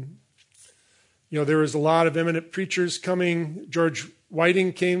was a lot of eminent preachers coming. George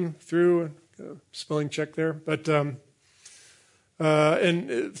Whiting came through, spelling check there, but there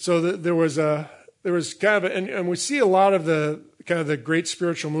was kind of, and we see a lot of the kind of the great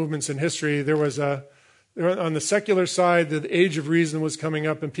spiritual movements in history. There was on the secular side, the age of reason was coming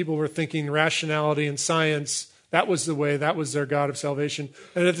up, and people were thinking rationality and science. That was the way. That was their God of salvation.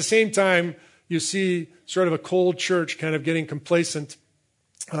 And at the same time, you see sort of a cold church kind of getting complacent.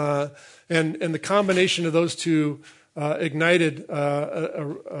 And the combination of those two ignited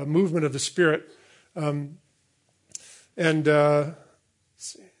a movement of the Spirit. Let's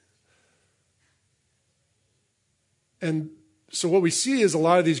see. And so what we see is a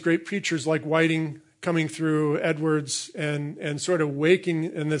lot of these great preachers like Whiting coming through, Edwards, and sort of waking,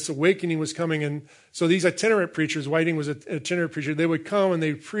 and this awakening was coming. And so these itinerant preachers, Whiting was an itinerant preacher, they would come and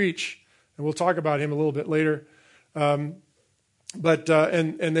they'd preach, and we'll talk about him a little bit later. And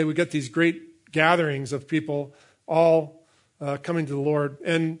they would get these great gatherings of people all coming to the Lord.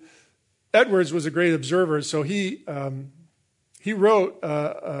 And Edwards was a great observer, so he wrote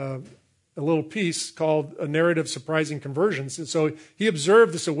a little piece called A Narrative Surprising Conversions. And so he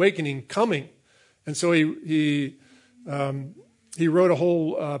observed this awakening coming. And so he wrote a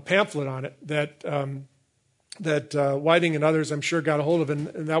whole pamphlet on it that Whiting and others, I'm sure, got a hold of, and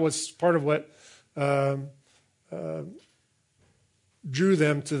that was part of what drew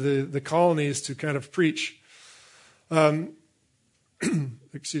them to the colonies to kind of preach.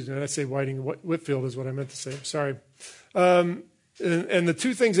 Excuse me, did I say Whiting? Whitefield is what I meant to say. Sorry. And the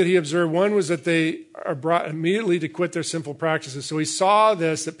two things that he observed, one was that they are brought immediately to quit their sinful practices. So he saw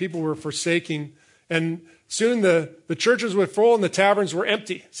this, that people were forsaking. And soon the churches were full and the taverns were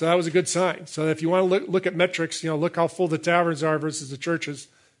empty. So that was a good sign. So if you want to look at metrics, look how full the taverns are versus the churches,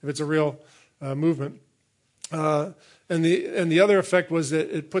 if it's a real movement. And the other effect was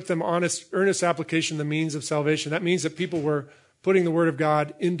that it put them on earnest application of the means of salvation. That means that people were putting the Word of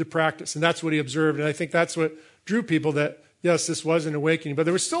God into practice. And that's what he observed. And I think that's what drew people that, yes, this was an awakening. But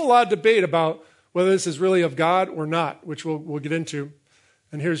there was still a lot of debate about whether this is really of God or not, which we'll get into.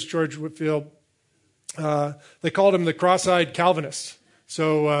 And here's George Whitefield. They called him the cross-eyed Calvinist.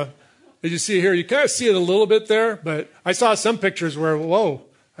 So as you see here, you kind of see it a little bit there, but I saw some pictures where, whoa,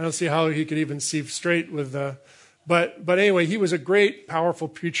 I don't see how he could even see straight with but anyway, he was a great, powerful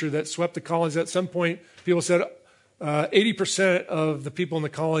preacher that swept the colonies. At some point, people said 80% of the people in the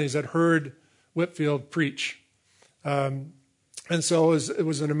colonies had heard Whitefield preach. And so it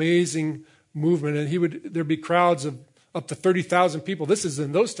was an amazing movement, and there'd be crowds of up to 30,000 people. This is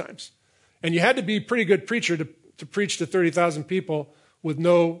in those times. And you had to be a pretty good preacher to preach to 30,000 people with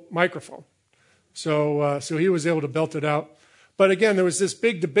no microphone. So he was able to belt it out. But again, there was this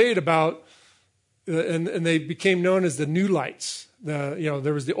big debate about, and they became known as the New Lights.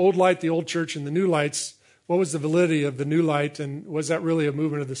 There was the Old Light, the Old Church, and the New Lights. What was the validity of the New Light, and was that really a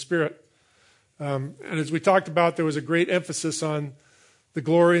movement of the Spirit? And as we talked about, there was a great emphasis on the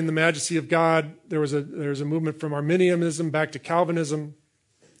glory and the majesty of God. There was a movement from Arminianism back to Calvinism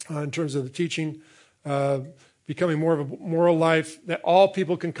in terms of the teaching, becoming more of a moral life, that all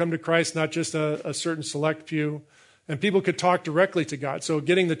people can come to Christ, not just a certain select few, and people could talk directly to God. So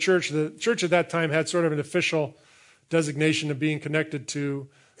getting the church at that time had sort of an official designation of being connected to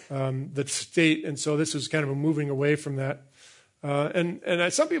the state, and so this was kind of a moving away from that.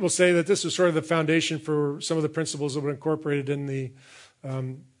 And some people say that this was sort of the foundation for some of the principles that were incorporated in the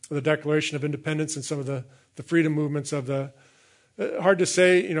Declaration of Independence and some of the freedom movements of the. Hard to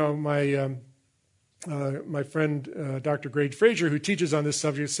say. My friend Dr. Greg Frazier, who teaches on this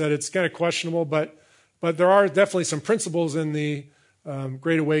subject, said it's kind of questionable, but there are definitely some principles in the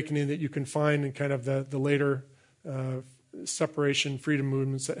Great Awakening that you can find in kind of the later separation freedom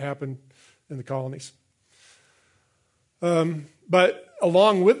movements that happened in the colonies. But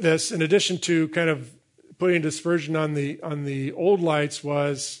along with this, in addition to kind of putting dispersion on the old lights,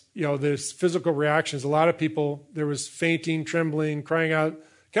 was there's physical reactions. A lot of people, there was fainting, trembling, crying out,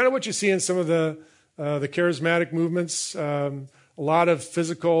 kind of what you see in some of the charismatic movements. A lot of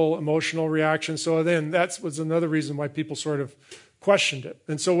physical, emotional reactions. So then that was another reason why people sort of questioned it.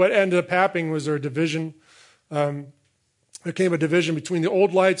 And so what ended up happening was there a division. There came a division between the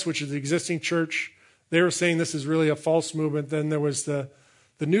old lights, which is the existing church. They were saying this is really a false movement. Then there was the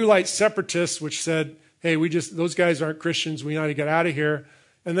New Light separatists, which said, hey, those guys aren't Christians. We need to get out of here.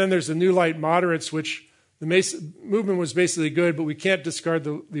 And then there's the New Light moderates, which movement was basically good, but we can't discard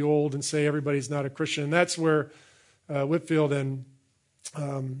the old and say everybody's not a Christian. And that's where Whitefield and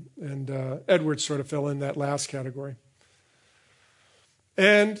Edwards sort of fell in that last category.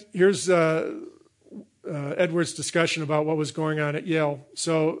 And here's Edwards' discussion about what was going on at Yale.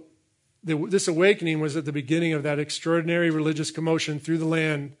 So this awakening was at the beginning of that extraordinary religious commotion through the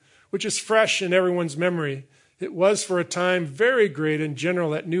land, which is fresh in everyone's memory. It was for a time very great in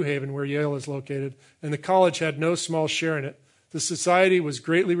general at New Haven, where Yale is located, and the college had no small share in it. The society was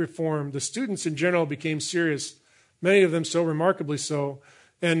greatly reformed. The students in general became serious, many of them so remarkably so,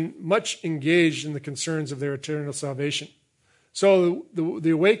 and much engaged in the concerns of their eternal salvation. So the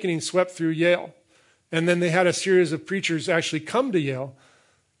awakening swept through Yale, and then they had a series of preachers actually come to Yale.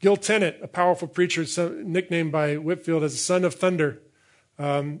 Gil Tennant, a powerful preacher, nicknamed by Whitefield as the Son of Thunder.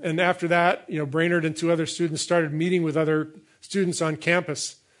 And after that, Brainerd and 2 other students started meeting with other students on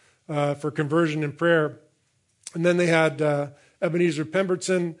campus for conversion and prayer. And then they had Ebenezer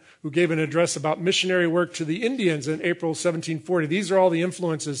Pemberton, who gave an address about missionary work to the Indians in April 1740. These are all the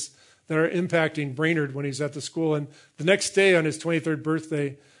influences that are impacting Brainerd when he's at the school. And the next day, on his 23rd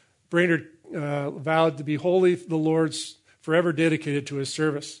birthday, Brainerd vowed to be wholly the Lord's, forever dedicated to his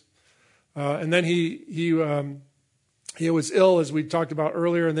service. And then he was ill, as we talked about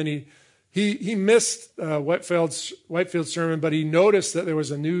earlier, and then he missed Whitefield's sermon, but he noticed that there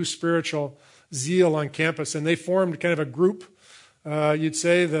was a new spiritual zeal on campus, and they formed kind of a group, you'd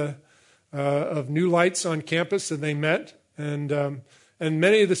say, of new lights on campus, and they met, and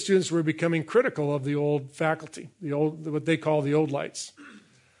many of the students were becoming critical of the old faculty, what they call the old lights.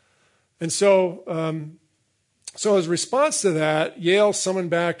 And so as a response to that, Yale summoned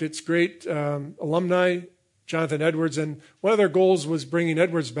back its great alumni, Jonathan Edwards, and one of their goals was bringing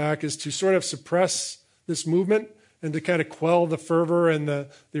Edwards back is to sort of suppress this movement and to kind of quell the fervor and the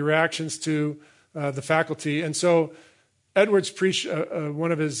reactions to the faculty. And so Edwards preached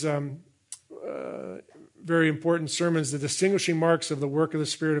one of his very important sermons, The Distinguishing Marks of the Work of the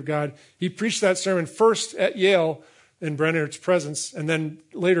Spirit of God. He preached that sermon first at Yale in Brainerd's presence, and then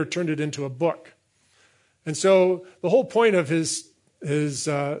later turned it into a book. And so the whole point of his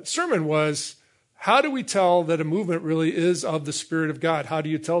sermon was, how do we tell that a movement really is of the Spirit of God? How do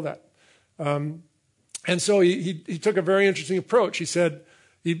you tell that? And so he took a very interesting approach. He said,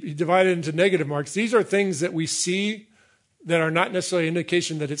 he divided into negative marks. These are things that we see that are not necessarily an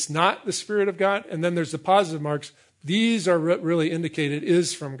indication that it's not the Spirit of God. And then there's the positive marks. These are really indicated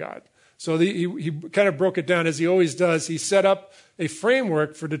is from God. So he kind of broke it down, as he always does. He set up a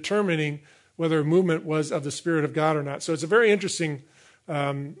framework for determining whether a movement was of the Spirit of God or not. So it's a very interesting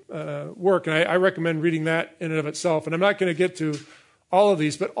work, and I recommend reading that in and of itself. And I'm not going to get to all of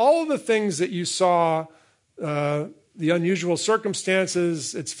these, but all of the things that you saw, the unusual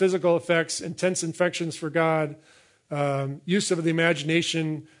circumstances, its physical effects, intense affections for God, use of the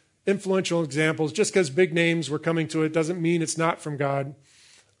imagination, influential examples, just because big names were coming to it doesn't mean it's not from God.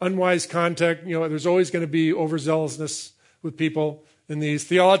 Unwise contact, there's always going to be overzealousness with people in these.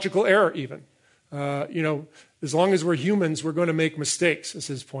 Theological error even. As long as we're humans, we're going to make mistakes, is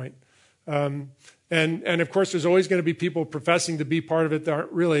his point. And of course, there's always going to be people professing to be part of it that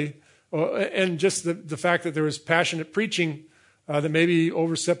aren't really. And just the fact that there was passionate preaching that maybe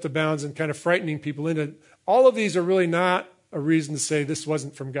overstepped the bounds and kind of frightening people into it. All of these are really not a reason to say this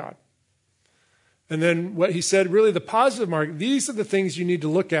wasn't from God. And then what he said, really the positive mark, these are the things you need to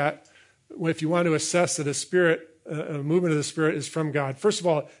look at if you want to assess that a movement of the Spirit is from God. First of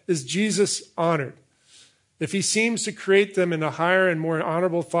all, is Jesus honored? If he seems to create them in the higher and more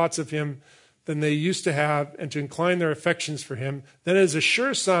honorable thoughts of him than they used to have and to incline their affections for him, then it is a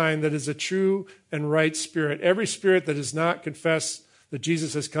sure sign that it is a true and right spirit. Every spirit that does not confess that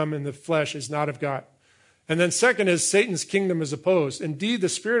Jesus has come in the flesh is not of God. And then second is Satan's kingdom is opposed. Indeed, the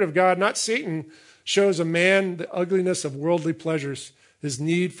Spirit of God, not Satan, shows a man the ugliness of worldly pleasures, his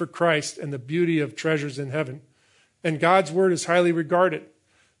need for Christ, and the beauty of treasures in heaven. And God's word is highly regarded.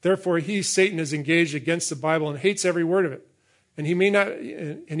 Therefore, Satan, is engaged against the Bible and hates every word of it. And he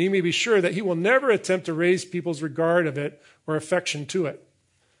may be sure that he will never attempt to raise people's regard of it or affection to it.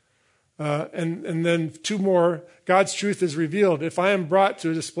 And then 2 more, God's truth is revealed. If I am brought to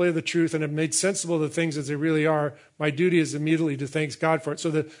a display of the truth and have made sensible the things as they really are, my duty is immediately to thank God for it.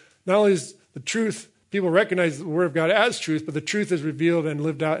 So that not only is the truth, people recognize the word of God as truth, but the truth is revealed and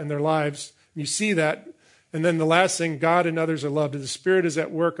lived out in their lives. And you see that. And then the last thing, God and others are loved. The Spirit is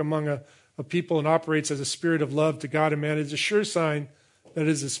at work among a people and operates as a spirit of love to God and man. It's a sure sign that it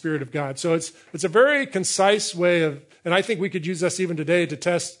is the Spirit of God. So it's a very concise way of, and I think we could use this even today to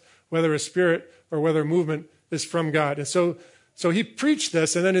test whether a spirit or whether a movement is from God. And so he preached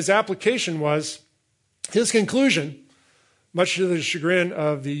this, and then his application was, His conclusion, much to the chagrin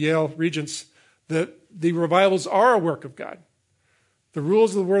of the Yale regents, that the revivals are a work of God. The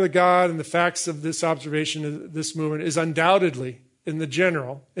rules of the Word of God and the facts of this observation of this movement is undoubtedly, in the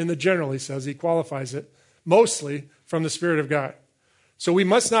general, he says, he qualifies it, mostly from the Spirit of God. So we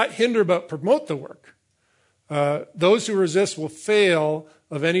must not hinder but promote the work. Those who resist will fail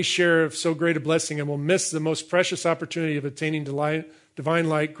of any share of so great a blessing and will miss the most precious opportunity of attaining divine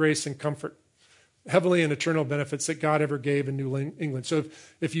light, grace, and comfort, heavenly and eternal benefits that God ever gave in New England. So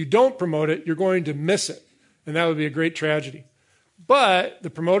if you don't promote it, you're going to miss it, and that would be a great tragedy. But the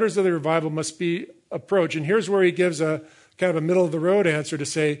promoters of the revival must be approached, and here's where he gives a kind of a middle-of-the-road answer to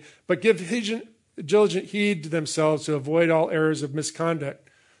say, but give diligent heed to themselves to avoid all errors of misconduct.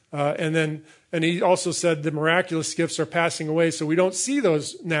 And he also said the miraculous gifts are passing away, so we don't see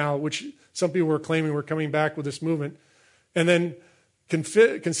those now, which some people were claiming were coming back with this movement. And then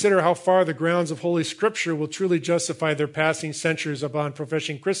consider how far the grounds of Holy Scripture will truly justify their passing censures upon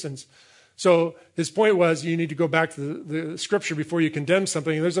professing Christians. So his point was you need to go back to the Scripture before you condemn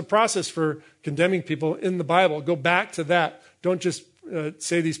something. And there's a process for condemning people in the Bible. Go back to that. Don't just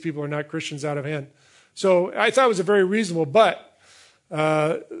say these people are not Christians out of hand. So I thought it was a very reasonable, but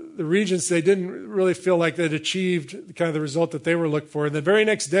the regents, they didn't really feel like they'd achieved kind of the result that they were looking for. And the very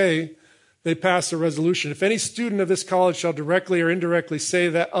next day, they passed a resolution. If any student of this college shall directly or indirectly say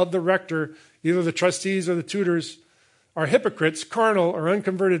that of the rector, either the trustees or the tutors are hypocrites, carnal, or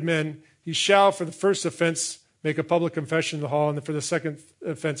unconverted men, he shall, for the first offense, make a public confession in the hall, and for the second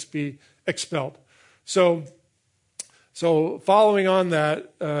offense be expelled. So following on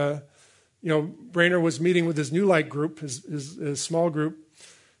that, Brainerd was meeting with his New Light group, his small group,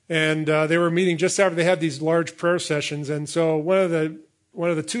 and they were meeting just after they had these large prayer sessions. And so one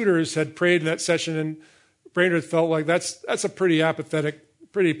of the tutors had prayed in that session, and Brainerd felt like that's a pretty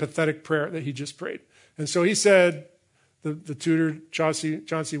pathetic prayer that he just prayed. And so he said, the tutor, Chauncey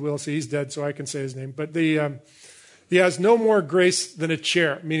Wilsey, he's dead, so I can say his name, but he has no more grace than a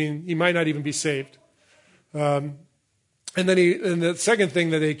chair, meaning he might not even be saved. And the second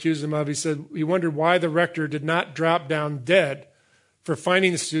thing that they accused him of, he said he wondered why the rector did not drop down dead for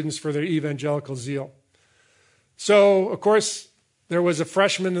fining the students for their evangelical zeal. So, of course, there was a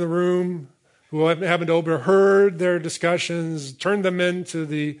freshman in the room who happened to overheard their discussions, turned them into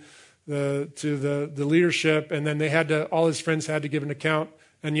the leadership, and then all his friends had to give an account.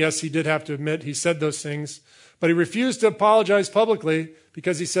 And yes, he did have to admit he said those things, but he refused to apologize publicly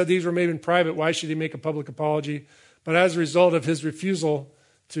because he said these were made in private. Why should he make a public apology? But as a result of his refusal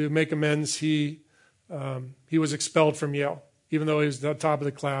to make amends, he was expelled from Yale, even though he was the top of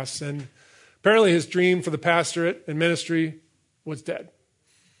the class. And apparently his dream for the pastorate and ministry was dead.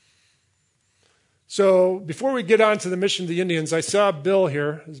 So before we get on to the mission of the Indians, I saw Bill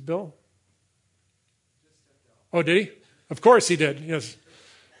here. Is Bill? Oh, did he? Of course he did, yes.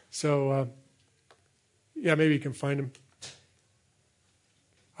 So, maybe you can find him.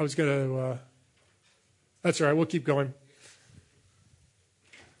 I was going to... that's all right, we'll keep going.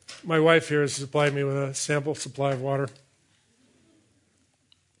 My wife here has supplied me with a sample supply of water.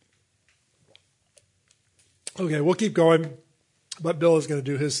 Okay, we'll keep going, but Bill is going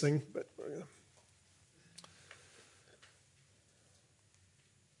to do his thing.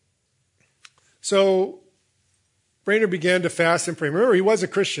 So Brainerd began to fast and pray. Remember, he was a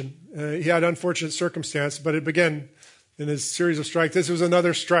Christian. He had unfortunate circumstance, but it began in his series of strikes. This was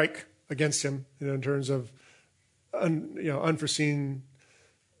another strike against him, in terms of unforeseen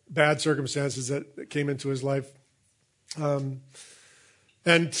bad circumstances that came into his life. And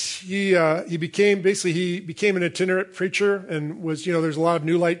he became an itinerant preacher, and was, there's a lot of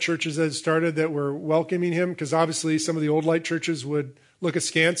New Light churches that had started that were welcoming him, because obviously some of the Old Light churches would look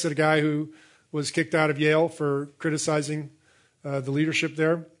askance at a guy who was kicked out of Yale for criticizing the leadership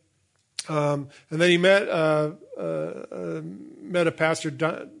there. And then he met a pastor,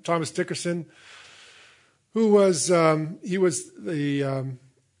 Thomas Dickerson, who was he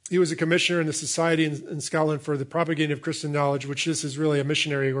was a commissioner in the Society in Scotland for the Propagating of Christian Knowledge, which this is really a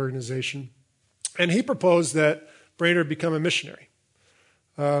missionary organization. And he proposed that Brainerd become a missionary.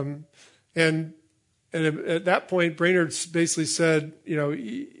 And at that point, Brainerd basically said,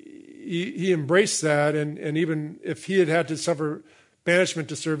 he embraced that, and even if he had to suffer banishment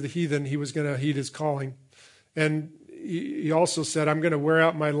to serve the heathen, he was going to heed his calling. And he also said, I'm going to wear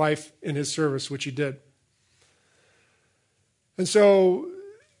out my life in his service, which he did. And so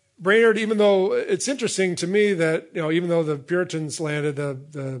Brainerd, even though it's interesting to me that, even though the Puritans landed,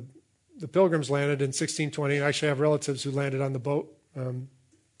 the Pilgrims landed in 1620, I actually have relatives who landed on the boat on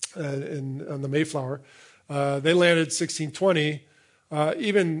the Mayflower. They landed 1620.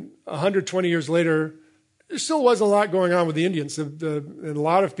 Even 120 years later, there still wasn't a lot going on with the Indians. And a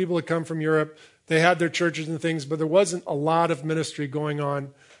lot of people had come from Europe. They had their churches and things, but there wasn't a lot of ministry going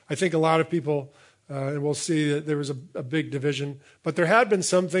on. I think a lot of people, and we'll see that there was a big division. But there had been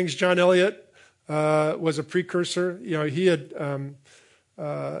some things. John Eliot was a precursor. He had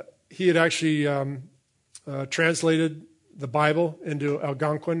actually translated the Bible into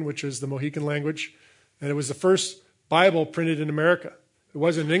Algonquin, which is the Mohican language. And it was the first Bible printed in America. It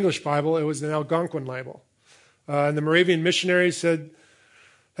wasn't an English Bible. It was an Algonquin Bible. And the Moravian missionaries had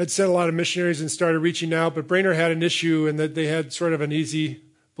sent a lot of missionaries and started reaching out. But Brainerd had an issue in that they had sort of an easy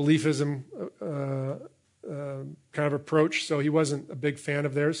beliefism kind of approach. So he wasn't a big fan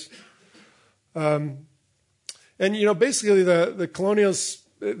of theirs. And, basically the colonials,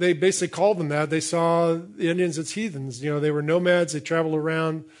 they basically called them that. They saw the Indians as heathens. They were nomads. They traveled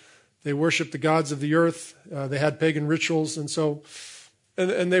around. They worshiped the gods of the earth. They had pagan rituals. And so,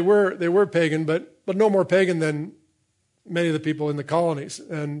 and they were pagan, but no more pagan than many of the people in the colonies.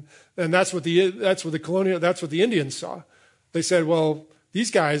 And that's what the Indians saw. They said, well,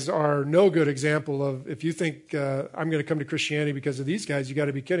 these guys are no good example of, if you think I'm going to come to Christianity because of these guys, you got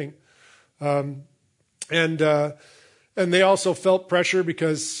to be kidding. And they also felt pressure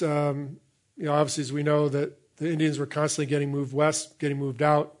because, obviously, as we know, that the Indians were constantly getting moved west, getting moved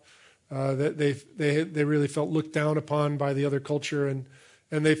out. That they really felt looked down upon by the other culture, and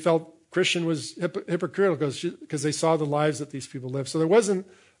they felt Christian was hypocritical because they saw the lives that these people lived. So there wasn't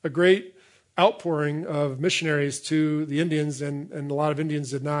a great outpouring of missionaries to the Indians, and a lot of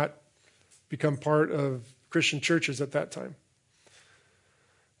Indians did not become part of Christian churches at that time.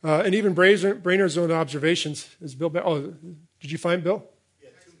 And even Brainerd's own observations is Bill. Oh, did you find Bill? Yeah,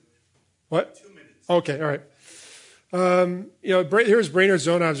 2 minutes. What? 2 minutes. Okay, all right. Here's Brainerd's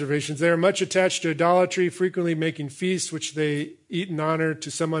own observations. They are much attached to idolatry, frequently making feasts which they eat in honor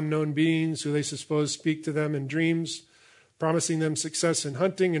to some unknown beings who they suppose speak to them in dreams, promising them success in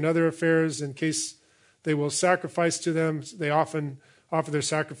hunting and other affairs in case they will sacrifice to them. They often offer their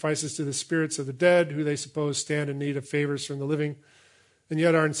sacrifices to the spirits of the dead, who they suppose stand in need of favors from the living, and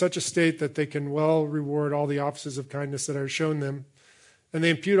yet are in such a state that they can well reward all the offices of kindness that are shown them. And they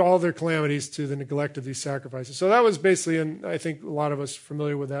impute all their calamities to the neglect of these sacrifices. So that was basically, and I think a lot of us are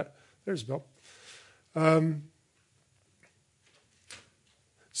familiar with that. There's Bill.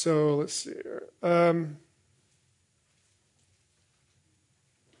 So let's see here.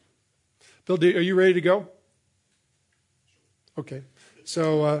 Bill, are you ready to go? Okay.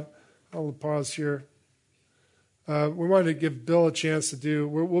 So I'll pause here. We wanted to give Bill a chance to do,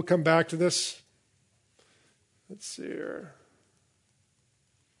 we'll come back to this. Let's see here.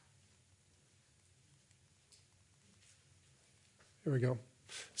 Here we go.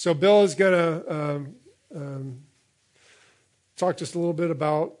 So Bill is going to talk just a little bit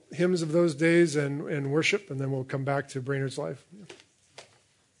about hymns of those days and worship, and then we'll come back to Brainerd's life.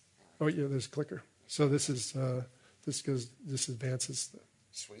 Oh yeah, there's a clicker. So this advances.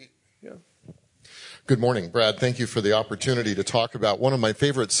 Sweet. Yeah. Good morning, Brad. Thank you for the opportunity to talk about one of my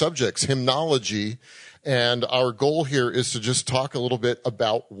favorite subjects, hymnology. And our goal here is to just talk a little bit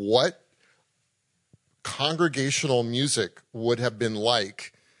about what congregational music would have been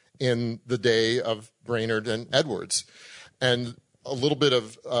like in the day of Brainerd and Edwards, and a little bit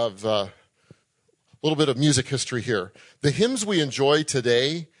of music history here. The hymns we enjoy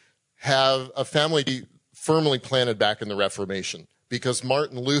today have a family firmly planted back in the Reformation, because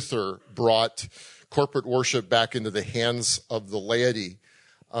Martin Luther brought corporate worship back into the hands of the laity.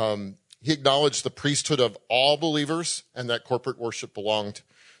 He acknowledged the priesthood of all believers, and that corporate worship belonged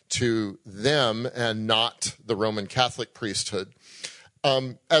to them and not the Roman Catholic priesthood.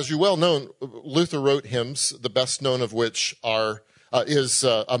 As you well know, Luther wrote hymns, the best known of which is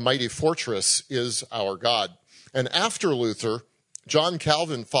A Mighty Fortress is Our God. And after Luther, John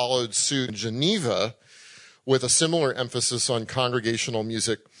Calvin followed suit in Geneva with a similar emphasis on congregational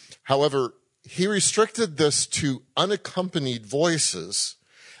music. However, he restricted this to unaccompanied voices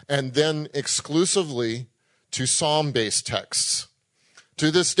and then exclusively to psalm-based texts. To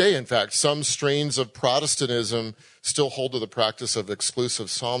this day, in fact, some strains of Protestantism still hold to the practice of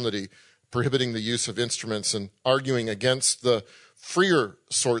exclusive psalmody, prohibiting the use of instruments and arguing against the freer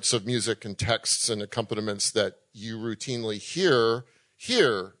sorts of music and texts and accompaniments that you routinely hear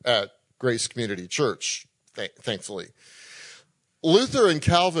here at Grace Community Church, thankfully. Luther and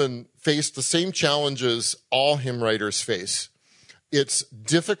Calvin faced the same challenges all hymn writers face. It's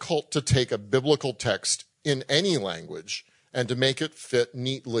difficult to take a biblical text in any language and to make it fit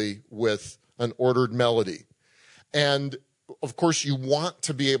neatly with an ordered melody. And, of course, you want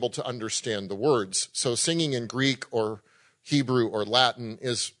to be able to understand the words. So singing in Greek or Hebrew or Latin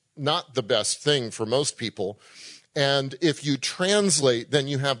is not the best thing for most people. And if you translate, then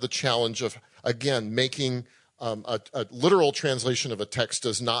you have the challenge of, again, making a literal translation of a text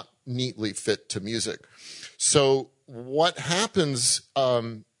does not neatly fit to music. So what happens,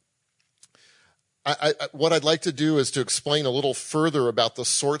 what I'd like to do is to explain a little further about the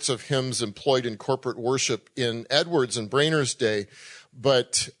sorts of hymns employed in corporate worship in Edwards and Brainer's day.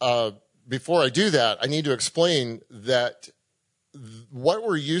 But before I do that, I need to explain that what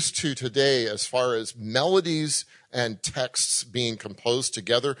we're used to today as far as melodies and texts being composed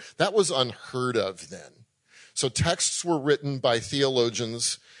together, that was unheard of then. So texts were written by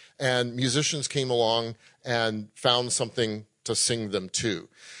theologians, and musicians came along and found something to sing them to.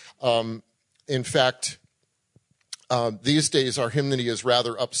 In fact, these days our hymnody is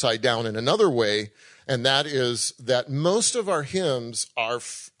rather upside down in another way, and that is that most of our hymns are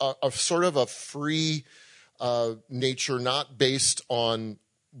sort of a free nature, not based on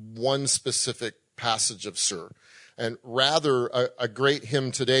one specific passage of Sir. And rather, a great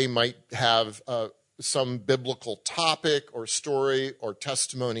hymn today might have some biblical topic or story or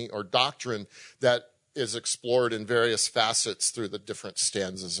testimony or doctrine that is explored in various facets through the different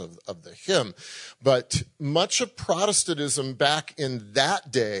stanzas of the hymn. But much of Protestantism back in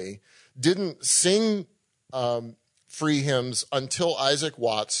that day didn't sing free hymns until Isaac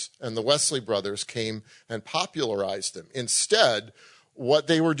Watts and the Wesley brothers came and popularized them. Instead, what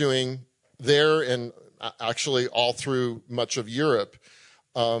they were doing there, and actually all through much of Europe,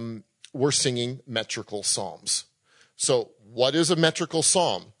 were singing metrical psalms. So what is a metrical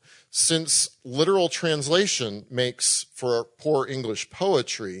psalm? Since literal translation makes for poor English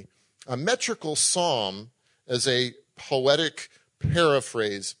poetry, a metrical psalm is a poetic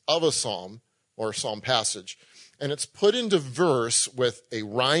paraphrase of a psalm or psalm passage, and it's put into verse with a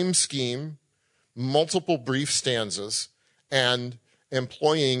rhyme scheme, multiple brief stanzas, and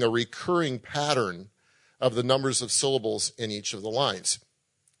employing a recurring pattern of the numbers of syllables in each of the lines.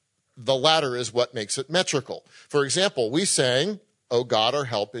 The latter is what makes it metrical. For example, we sang, "O God, our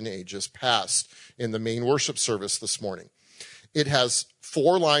help in ages past," in the main worship service this morning. It has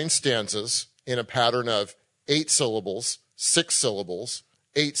 4-line stanzas in a pattern of 8 syllables, 6 syllables,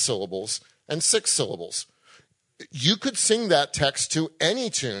 8 syllables, and 6 syllables. You could sing that text to any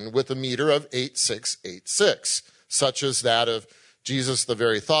tune with a meter of 8-6-8-6, such as that of "Jesus, the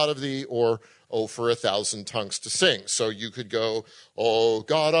very thought of thee," or "Oh, for 1,000 tongues to sing." So you could go, "Oh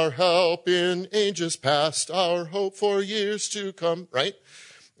God, our help in ages past, our hope for years to come," right?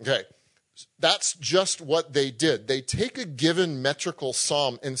 Okay, that's just what they did. They take a given metrical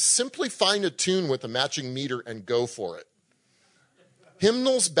psalm and simply find a tune with a matching meter and go for it.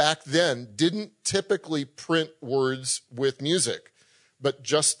 Hymnals back then didn't typically print words with music, but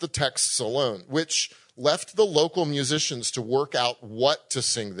just the texts alone, which left the local musicians to work out what to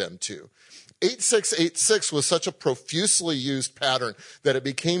sing them to. 8-6-8-6 was such a profusely used pattern that it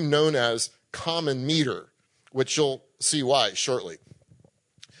became known as common meter, which you'll see why shortly.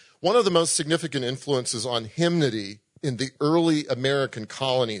 One of the most significant influences on hymnody in the early American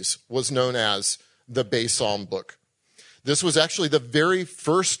colonies was known as the Bay Psalm Book. This was actually the very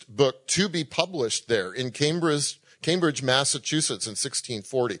first book to be published there in Cambridge, Massachusetts in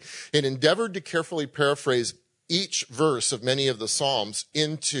 1640. It endeavored to carefully paraphrase each verse of many of the Psalms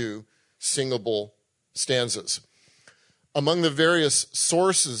into singable stanzas. Among the various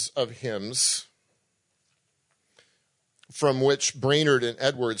sources of hymns from which Brainerd and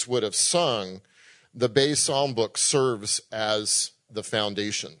Edwards would have sung, the Bay Psalm Book serves as the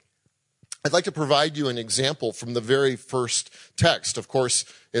foundation. I'd like to provide you an example from the very first text. Of course,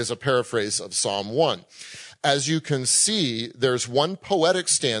 it is a paraphrase of Psalm 1. As you can see, there's one poetic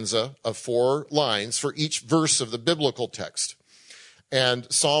stanza of 4 lines for each verse of the biblical text. And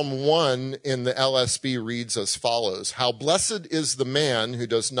Psalm 1 in the LSB reads as follows: "How blessed is the man who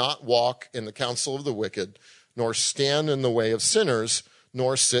does not walk in the counsel of the wicked, nor stand in the way of sinners,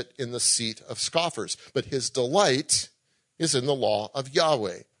 nor sit in the seat of scoffers. But his delight is in the law of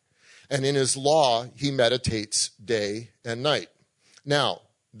Yahweh, and in his law he meditates day and night." Now,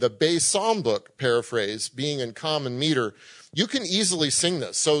 the Bay Psalm Book paraphrase being in common meter, you can easily sing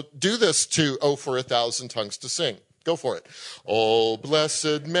this. So do this to "Oh, for 1,000 tongues to sing." Go for it. "O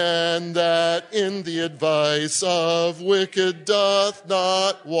blessed man that in the advice of wicked doth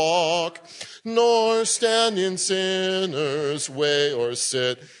not walk, nor stand in sinners' way, or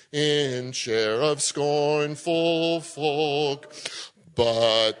sit in chair of scornful folk.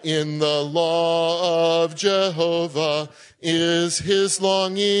 But in the law of Jehovah is his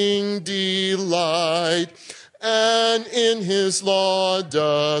longing delight, and in his law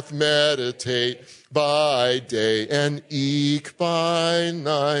doth meditate by day and eke by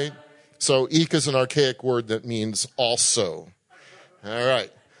night. So eke is an archaic word that means also. All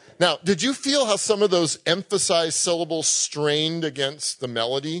right. Now, did you feel how some of those emphasized syllables strained against the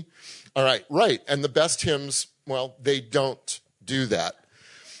melody? All right, right. And the best hymns, well, they don't do that.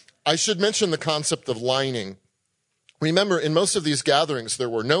 I should mention the concept of lining. Remember, in most of these gatherings, there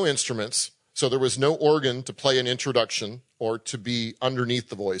were no instruments, so there was no organ to play an introduction or to be underneath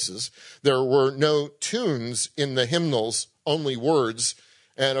the voices. There were no tunes in the hymnals, only words.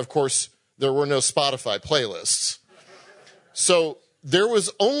 And, of course, there were no Spotify playlists. So there was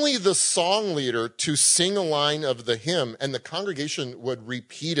only the song leader to sing a line of the hymn, and the congregation would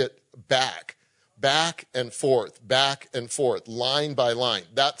repeat it back and forth, line by line.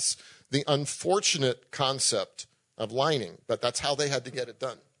 That's the unfortunate concept of lining, but that's how they had to get it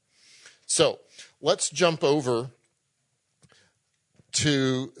done. So let's jump over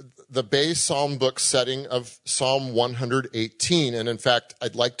to the Bay Psalm book setting of Psalm 118. And in fact,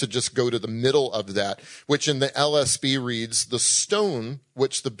 I'd like to just go to the middle of that, which in the LSB reads, "The stone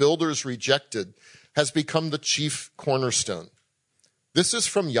which the builders rejected has become the chief cornerstone. This is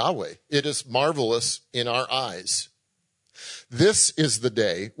from Yahweh. It is marvelous in our eyes. This is the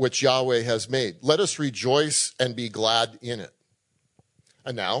day which Yahweh has made. Let us rejoice and be glad in it."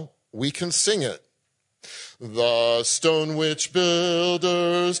 And now we can sing it. "The stone which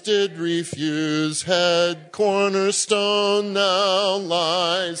builders did refuse, head cornerstone now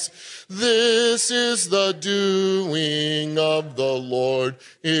lies. This is the doing of the Lord.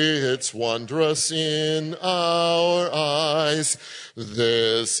 It's wondrous in our eyes.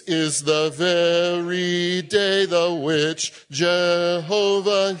 This is the very day the which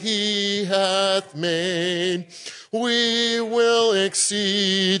Jehovah he hath made. We will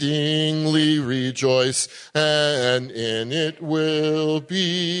exceedingly rejoice, and in it will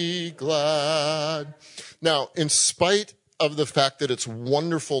be glad." Now, in spite of the fact that it's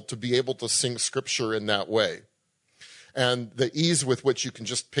wonderful to be able to sing scripture in that way, and the ease with which you can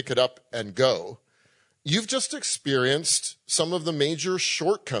just pick it up and go, you've just experienced some of the major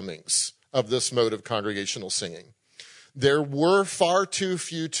shortcomings of this mode of congregational singing. There were far too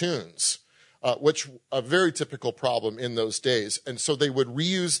few tunes, which a very typical problem in those days. And so they would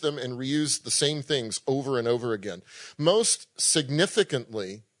reuse them and reuse the same things over and over again. Most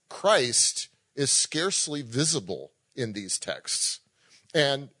significantly, Christ is scarcely visible in these texts.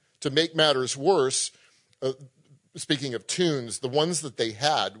 And to make matters worse, speaking of tunes, the ones that they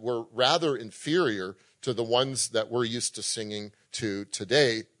had were rather inferior to the ones that we're used to singing to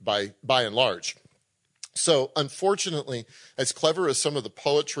today by and large. So unfortunately, as clever as some of the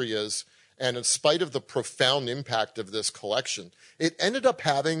poetry is, and in spite of the profound impact of this collection, it ended up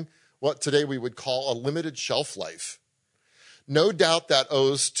having what today we would call a limited shelf life. No doubt that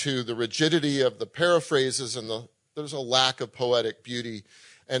owes to the rigidity of the paraphrases and there's a lack of poetic beauty.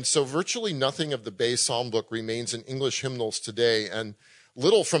 And so virtually nothing of the Bay Psalm book remains in English hymnals today, and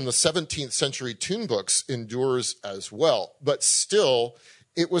little from the 17th century tune books endures as well. But still,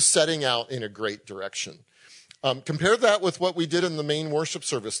 it was setting out in a great direction. Compare that with what we did in the main worship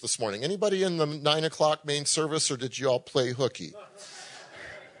service this morning. Anybody in the 9 o'clock main service, or did you all play hooky?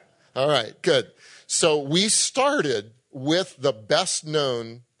 All right, good. So we started with the best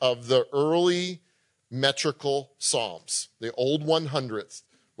known of the early metrical psalms, the Old 100th,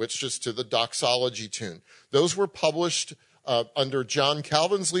 which is to the doxology tune. Those were published under John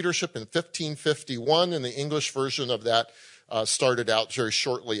Calvin's leadership in 1551, and the English version of that started out very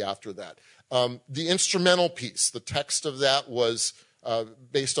shortly after that. The instrumental piece, the text of that was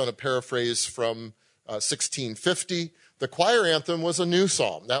based on a paraphrase from 1650. The choir anthem was a new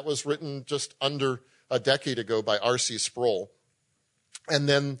psalm. That was written just under a decade ago by R.C. Sproul. And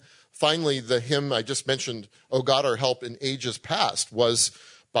then finally, the hymn I just mentioned, "O God, Our Help in Ages Past," was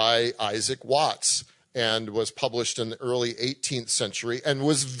by Isaac Watts and was published in the early 18th century and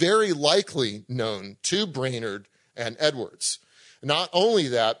was very likely known to Brainerd and Edwards. Not only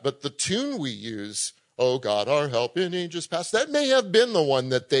that, but the tune we use, "O God, Our Help in Ages Past," that may have been the one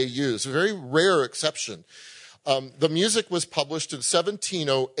that they used, a very rare exception. The music was published in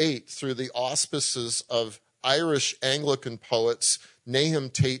 1708 through the auspices of Irish Anglican poets Nahum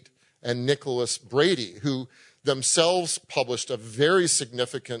Tate and Nicholas Brady, who themselves published a very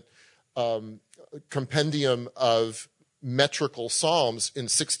significant compendium of metrical psalms in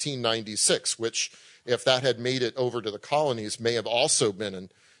 1696, which, if that had made it over to the colonies, may have also been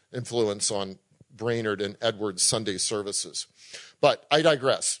an influence on Brainerd and Edwards' Sunday services. But I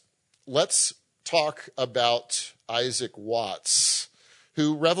digress. Let's talk about Isaac Watts.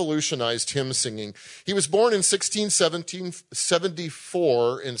 who revolutionized hymn singing. He was born in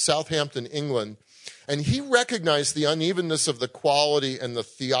 1674 in Southampton, England, and he recognized the unevenness of the quality and the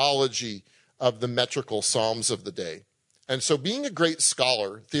theology of the metrical psalms of the day. And so being a great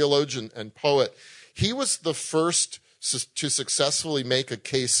scholar, theologian, and poet, he was the first to successfully make a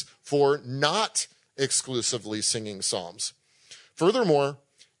case for not exclusively singing psalms. Furthermore,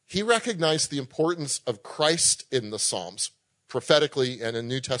 he recognized the importance of Christ in the psalms, prophetically and in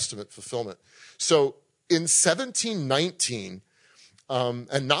New Testament fulfillment. So in 1719,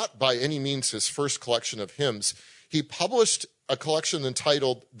 and not by any means his first collection of hymns, he published a collection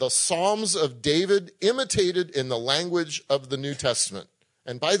entitled The Psalms of David, Imitated in the Language of the New Testament.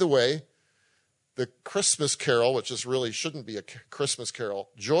 And by the way, the Christmas carol, which shouldn't be a Christmas carol,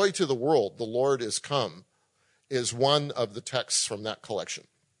 Joy to the World, the Lord is Come, is one of the texts from that collection.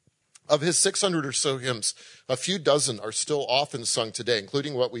 Of his 600 or so hymns, a few dozen are still often sung today,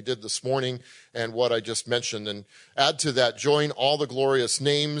 including what we did this morning and what I just mentioned. And add to that, Join All the Glorious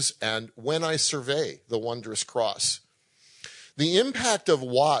Names and When I Survey the Wondrous Cross. The impact of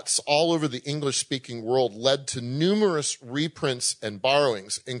Watts all over the English-speaking world led to numerous reprints and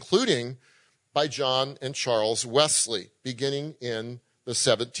borrowings, including by John and Charles Wesley, beginning in the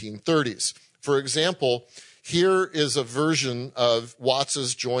 1730s. For example, here is a version of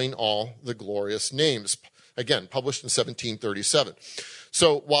Watts's Join All the Glorious Names, again, published in 1737.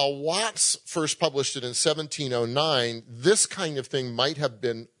 So while Watts first published it in 1709, this kind of thing might have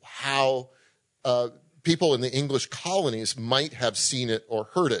been how people in the English colonies might have seen it or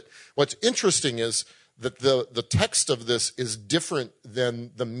heard it. What's interesting is that the text of this is different than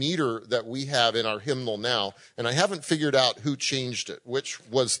the meter that we have in our hymnal now, and I haven't figured out who changed it, which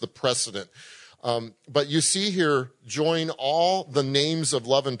was the precedent. But you see here, join all the names of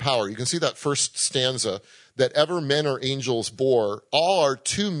love and power. You can see that first stanza, that ever men or angels bore. All are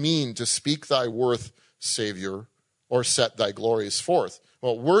too mean to speak thy worth, Savior, or set thy glories forth.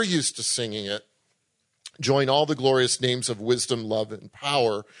 Well, we're used to singing it. Join all the glorious names of wisdom, love, and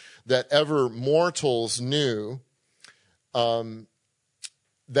power that ever mortals knew, that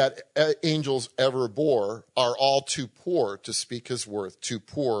angels ever bore, are all too poor to speak his worth, too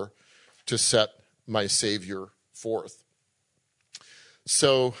poor to set my Savior forth.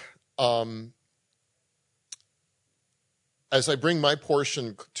 So, as I bring my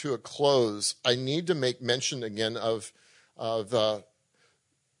portion to a close, I need to make mention again of the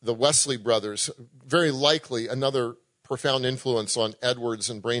Wesley brothers, very likely another profound influence on Edwards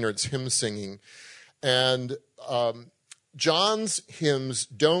and Brainerd's hymn singing. And John's hymns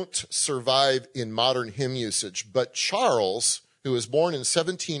don't survive in modern hymn usage, but Charles, who was born in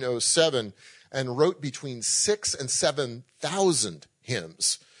 1707 and wrote between 6,000 and 7,000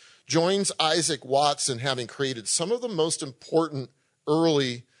 hymns, joins Isaac Watts in having created some of the most important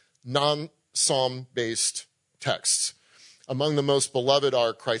early non-psalm-based texts. Among the most beloved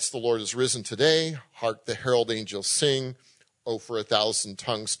are Christ the Lord is risen today, Hark the herald angels sing, Oh for 1,000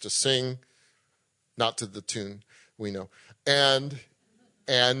 tongues to sing, not to the tune we know, and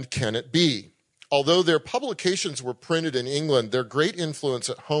Can It Be? Although their publications were printed in England, their great influence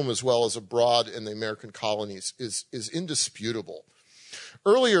at home as well as abroad in the American colonies is indisputable.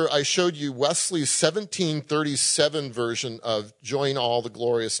 Earlier, I showed you Wesley's 1737 version of Join All the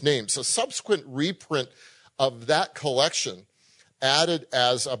Glorious Names. A subsequent reprint of that collection added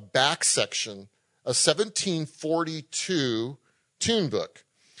as a back section a 1742 tune book.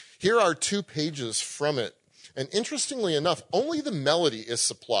 Here are 2 pages from it. And interestingly enough, only the melody is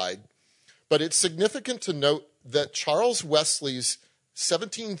supplied. But it's significant to note that Charles Wesley's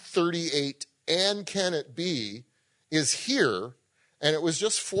 1738 And Can It Be is here, and it was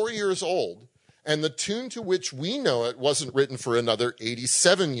just 4 years old. And the tune to which we know it wasn't written for another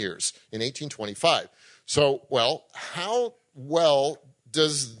 87 years in 1825. So, well, how well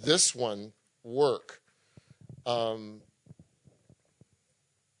does this one work? Let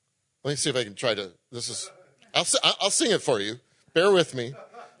me see if I can try to, I'll sing it for you. Bear with me.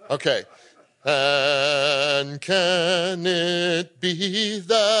 Okay. And can it be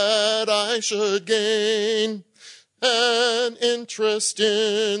that I should gain an interest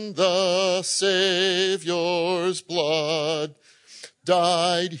in the Savior's blood?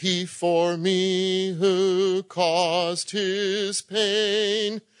 Died he for me who caused his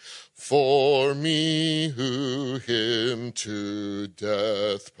pain, for me who him to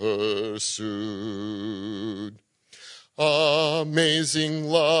death pursued. Amazing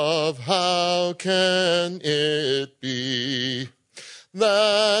love, how can it be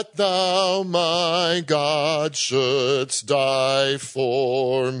that thou, my God, shouldst die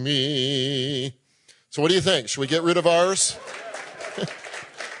for me? So what do you think? Should we get rid of ours?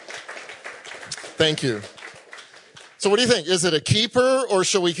 Thank you. So what do you think? Is it a keeper, or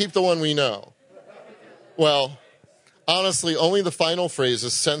shall we keep the one we know? Well, honestly, only the final phrase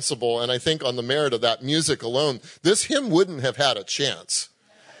is sensible, and I think on the merit of that music alone, this hymn wouldn't have had a chance.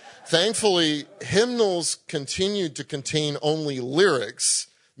 Thankfully, hymnals continued to contain only lyrics.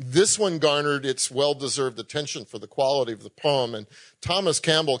 This one garnered its well-deserved attention for the quality of the poem, and Thomas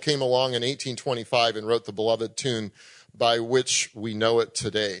Campbell came along in 1825 and wrote the beloved tune by which we know it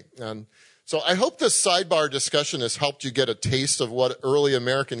today. And so I hope this sidebar discussion has helped you get a taste of what early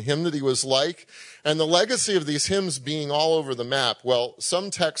American hymnody was like, and the legacy of these hymns being all over the map. Well,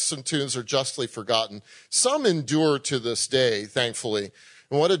 some texts and tunes are justly forgotten. Some endure to this day, thankfully.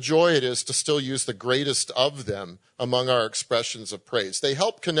 And what a joy it is to still use the greatest of them among our expressions of praise. They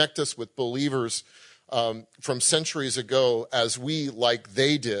help connect us with believers from centuries ago as we, like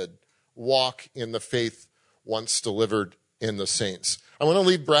they did, walk in the faith once delivered in the saints. I want to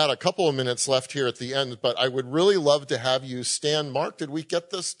leave Brad a couple of minutes left here at the end, but I would really love to have you stand. Mark, did we get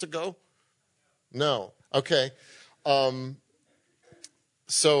this to go? No. Okay.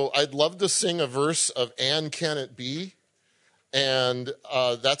 So I'd love to sing a verse of And Can It Be? And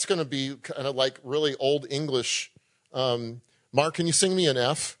that's going to be kind of like really old English. Mark, can you sing me an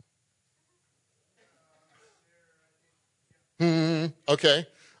F? Okay.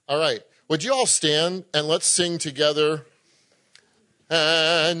 All right. Would you all stand and let's sing together?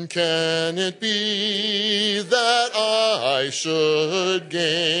 And can it be that I should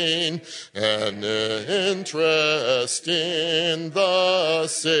gain an interest in the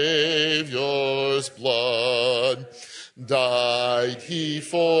Savior's blood? Died he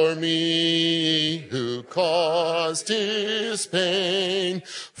for me who caused his pain,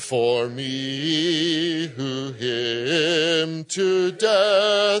 for me who him to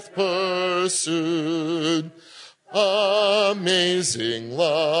death pursued. Amazing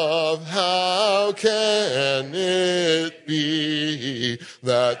love, how can it be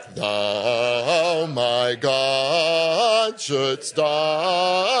that thou, my God, shouldst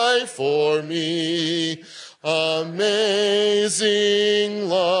die for me? Amazing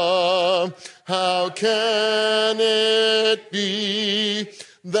love, how can it be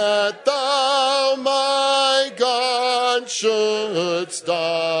that thou, my God, shouldst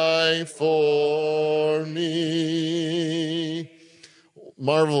die for me?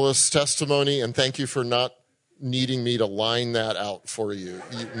 Marvelous testimony, and thank you for not needing me to line that out for you.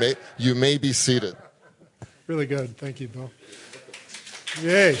 You may be seated. Really good. Thank you, Bill.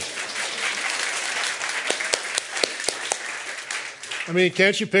 Yay. I mean,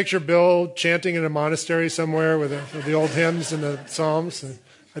 can't you picture Bill chanting in a monastery somewhere with the old hymns and the psalms?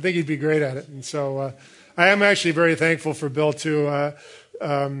 I think he'd be great at it. And so I am actually very thankful for Bill, too,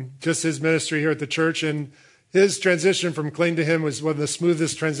 just his ministry here at the church. And his transition from Cling to Him was one of the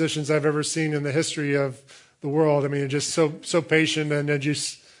smoothest transitions I've ever seen in the history of the world. I mean, just so patient, and then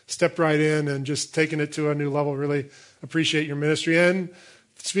just stepped right in and just taken it to a new level. Really appreciate your ministry. And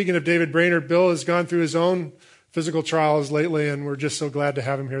speaking of David Brainerd, Bill has gone through his own physical trials lately, and we're just so glad to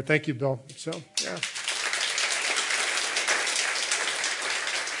have him here. Thank you, Bill. So, yeah.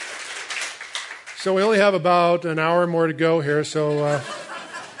 So we only have about an hour more to go here. So,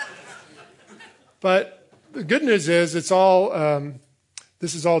 but the good news is it's all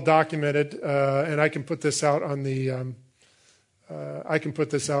this is all documented, and I can put this out on the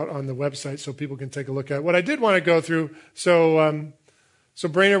website so people can take a look at it. What I did want to go through. So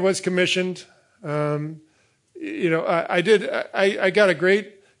Brainerd was commissioned. I got a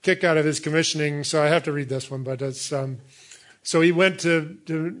great kick out of his commissioning, so I have to read this one. But it's so he went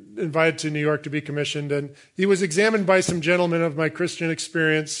invited to New York to be commissioned, and he was examined by some gentlemen of my Christian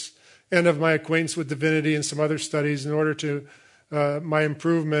experience and of my acquaintance with divinity and some other studies in order to my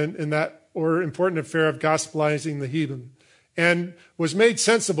improvement in that important affair of gospelizing the heathen, and was made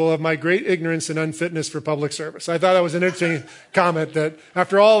sensible of my great ignorance and unfitness for public service. I thought that was an interesting comment, that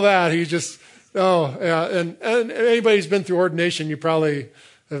after all that, he just. Oh, yeah, and anybody who's been through ordination, you probably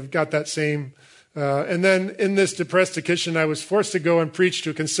have got that same. And then in this depressed condition, I was forced to go and preach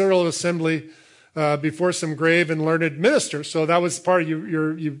to a considerable assembly before some grave and learned ministers. So that was part of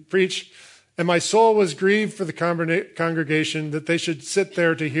you preach. And my soul was grieved for the congregation that they should sit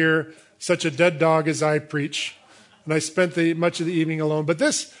there to hear such a dead dog as I preach. And I spent much of the evening alone. But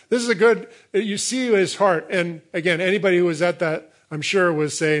this is a good, you see his heart. And again, anybody who was at that, I'm sure,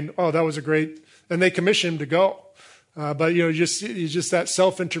 was saying, oh, that was a great, and they commissioned him to go. But, just that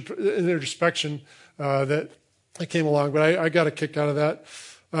self-introspection that came along. But I got a kick out of that.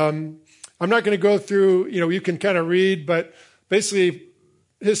 I'm not going to go through, you can kind of read, but basically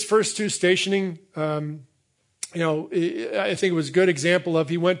his first two stationing, I think it was a good example of,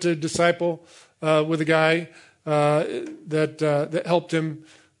 he went to disciple with a guy that helped him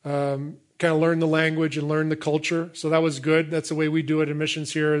kind of learn the language and learn the culture. So that was good. That's the way we do it in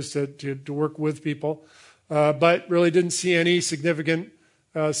missions here, is to work with people. But really didn't see any significant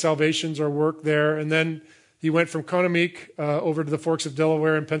salvations or work there. And then he went from Conomique over to the Forks of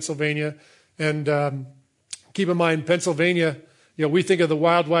Delaware in Pennsylvania. And keep in mind, Pennsylvania, we think of the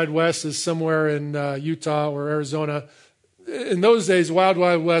Wild Wild West as somewhere in Utah or Arizona. In those days, Wild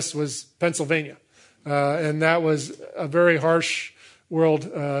Wild West was Pennsylvania. And that was a very harsh world.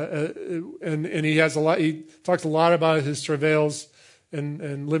 And he talks a lot about his travails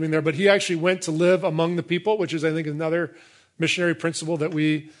and living there. But he actually went to live among the people, which is, I think, another missionary principle that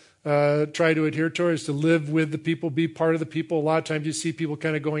we try to adhere to, is to live with the people, be part of the people. A lot of times you see people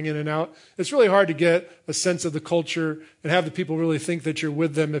kind of going in and out. It's really hard to get a sense of the culture and have the people really think that you're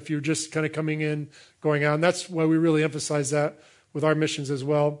with them if you're just kind of coming in, going out. And that's why we really emphasize that with our missions as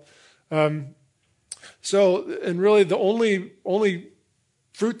well. And really the only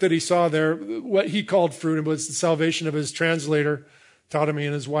fruit that he saw there, what he called fruit, was the salvation of his translator, Ptolemy,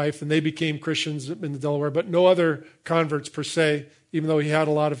 and his wife, and they became Christians in the Delaware, but no other converts per se, even though he had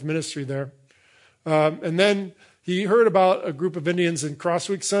a lot of ministry there. And then he heard about a group of Indians in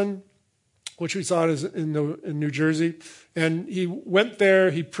Crossweekson, which we saw in New Jersey. And he went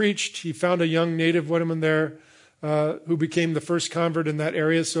there, he preached, he found a young native woman there who became the first convert in that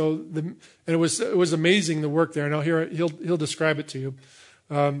area. And it was amazing, the work there. And he'll describe it to you.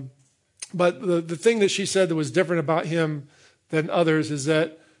 But the thing that she said that was different about him than others is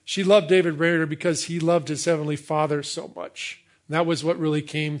that she loved David Brainerd because he loved his Heavenly Father so much. And that was what really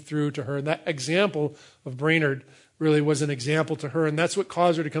came through to her. And that example of Brainerd really was an example to her. And that's what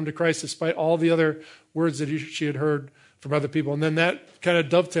caused her to come to Christ, despite all the other words that she had heard from other people. And then that kind of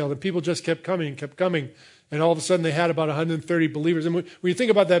dovetailed, and people just kept coming. And all of a sudden they had about 130 believers. And when you think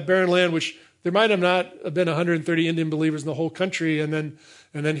about that barren land, which there might have not been 130 Indian believers in the whole country, and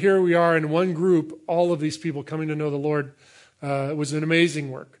then here we are in one group, all of these people coming to know the Lord. It was an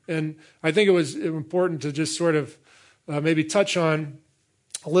amazing work. And I think it was important to just sort of maybe touch on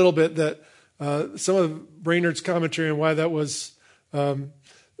a little bit that some of Brainerd's commentary on why that was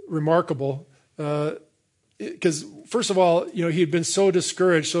remarkable. Because first of all, he had been so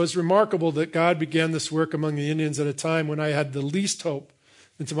discouraged. So it's remarkable that God began this work among the Indians at a time when I had the least hope,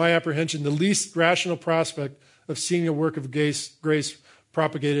 and to my apprehension, the least rational prospect of seeing a work of grace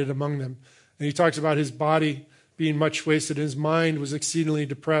propagated among them. And he talks about his body being much wasted, and his mind was exceedingly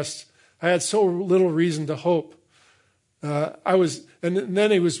depressed. I had so little reason to hope. And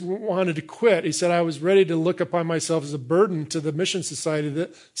then he wanted to quit. He said, I was ready to look upon myself as a burden to the mission society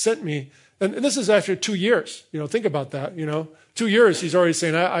that sent me. And this is after 2 years. Think about that. 2 years, he's already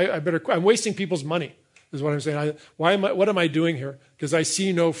saying, I better quit. I'm wasting people's money, is what I'm saying. What am I doing here? Because I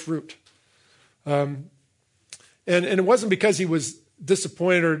see no fruit. And it wasn't because he was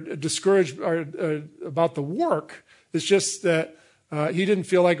disappointed or discouraged about the work. It's just that he didn't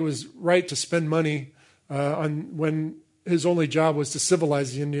feel like it was right to spend money on when his only job was to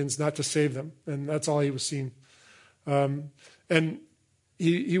civilize the Indians, not to save them. And that's all he was seeing. And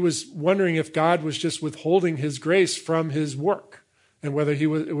he was wondering if God was just withholding his grace from his work, and whether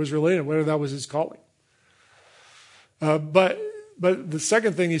it was related, whether that was his calling. But the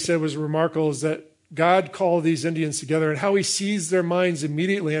second thing he said was remarkable, is that God called these Indians together, and how he seized their minds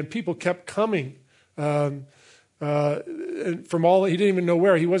immediately, and people kept coming from all, he didn't even know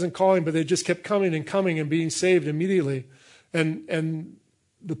where. He wasn't calling, but they just kept coming and being saved immediately. And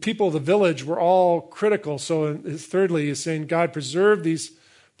the people of the village were all critical. So thirdly, he's saying, God preserved these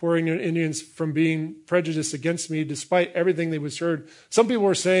poor Indians from being prejudiced against me, despite everything they was heard. Some people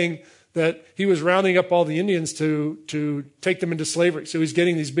were saying that he was rounding up all the Indians to take them into slavery. So he's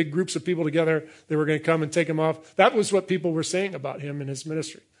getting these big groups of people together. They were going to come and take him off. That was what people were saying about him and his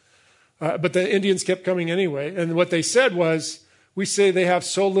ministry. But the Indians kept coming anyway. And what they said was, we say they have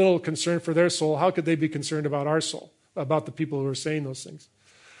so little concern for their soul. How could they be concerned about our soul, about the people who are saying those things?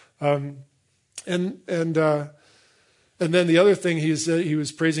 And then the other thing he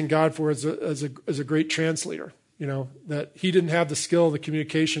was praising God for as a great translator. That he didn't have the skill of the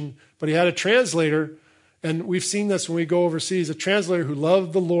communication, but he had a translator. And we've seen this when we go overseas, a translator who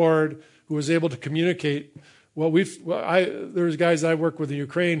loved the Lord, who was able to communicate. There's guys I work with in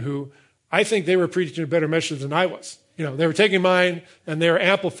Ukraine who I think they were preaching a better message than I was. They were taking mine and they were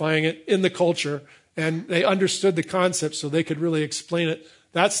amplifying it in the culture, and they understood the concept so they could really explain it.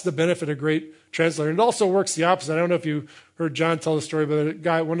 That's the benefit of a great translator. And it also works the opposite. I don't know if you heard John tell the story,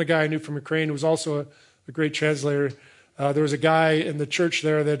 but one guy I knew from Ukraine who was also a great translator. There was a guy in the church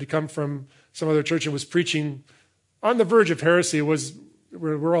there that had come from some other church and was preaching on the verge of heresy. It was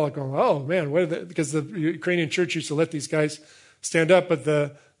we're all going, oh man, because the Ukrainian church used to let these guys stand up, but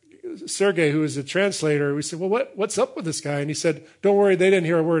the Sergei, who was a translator, we said, well, what's up with this guy? And he said, don't worry, they didn't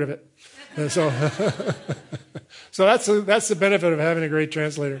hear a word of it. And so, so that's the benefit of having a great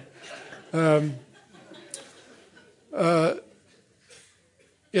translator. And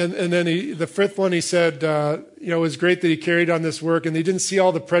then the fifth one, he said, it was great that he carried on this work, and he didn't see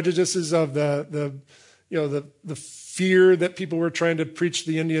all the prejudices of the fear that people were trying to preach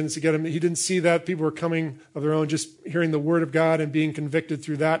the Indians to get him. He didn't see that. People were coming of their own, just hearing the word of God and being convicted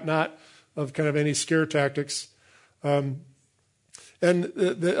through that, not of kind of any scare tactics. And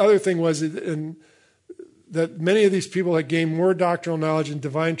the other thing was that many of these people had gained more doctrinal knowledge and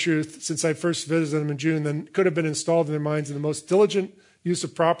divine truth since I first visited them in June than could have been installed in their minds in the most diligent use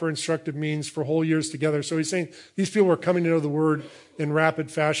of proper instructive means for whole years together. So he's saying these people were coming to know the word in rapid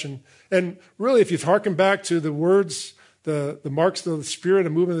fashion. And really, if you hearken back to the words, the marks of the Spirit,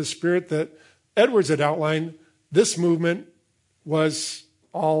 the movement of the Spirit that Edwards had outlined, this movement was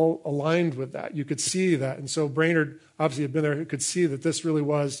all aligned with that. You could see that. And so Brainerd obviously had been there, who could see that this really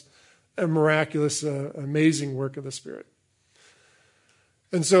was a miraculous, amazing work of the Spirit.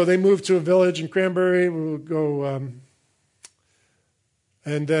 And so they moved to a village in Cranberry. We'll go...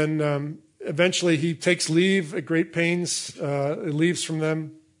 and then eventually he takes leave at great pains, leaves from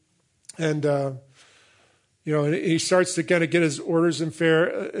them. And, and he starts to kind of get his orders in fair.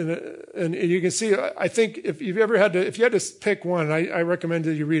 And you can see, I think if you had to pick one, I recommend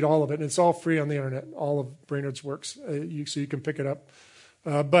that you read all of it. And it's all free on the internet, all of Brainerd's works, so you can pick it up.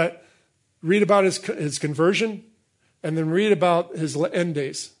 But read about his conversion, and then read about his end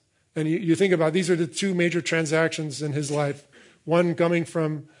days. And you think about, these are the two major transactions in his life. One coming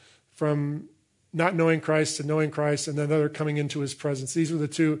from not knowing Christ to knowing Christ, and another coming into his presence. These were the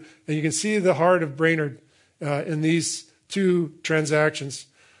two. And you can see the heart of Brainerd in these two transactions.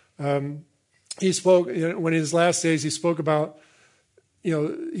 He spoke, when in his last days, he spoke about,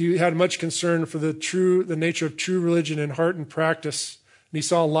 he had much concern for the nature of true religion in heart and practice. And he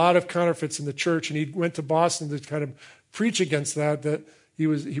saw a lot of counterfeits in the church, and he went to Boston to kind of preach against that he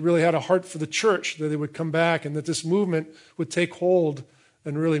really had a heart for the church, that they would come back and that this movement would take hold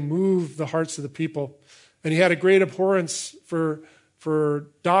and really move the hearts of the people. And he had a great abhorrence for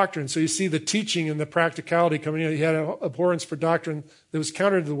doctrine. So you see the teaching and the practicality coming in. He had an abhorrence for doctrine that was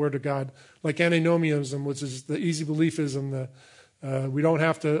counter to the Word of God, like antinomianism, which is the easy beliefism, we don't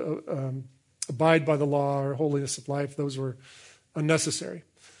have to abide by the law or holiness of life. Those were unnecessary.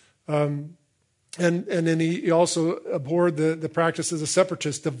 And then he also abhorred the practice of the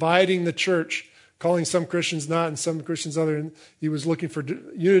separatists, dividing the church, calling some Christians not and some Christians other. And he was looking for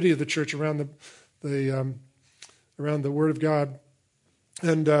unity of the church around around the Word of God.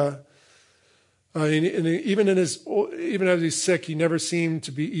 And even as he's sick, he never seemed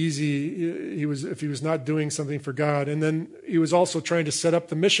to be easy. If he was not doing something for God. And then he was also trying to set up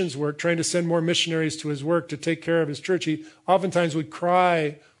the missions work, trying to send more missionaries to his work to take care of his church. He oftentimes would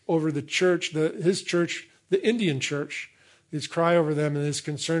cry over the church, his church, the Indian church, his cry over them and his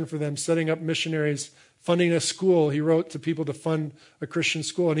concern for them, setting up missionaries, funding a school. He wrote to people to fund a Christian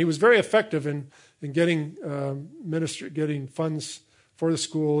school. And he was very effective in getting getting funds for the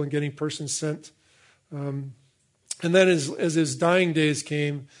school and getting persons sent. And then as his dying days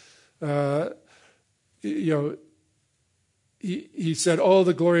came, he said, "Oh,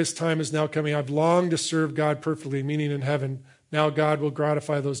 the glorious time is now coming. I've longed to serve God perfectly," meaning in heaven. Now God will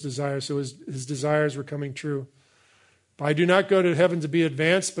gratify those desires. So his desires were coming true. But I do not go to heaven to be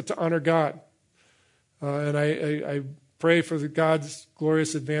advanced, but to honor God. And I pray for God's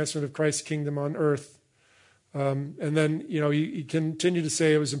glorious advancement of Christ's kingdom on earth. And then, he continued to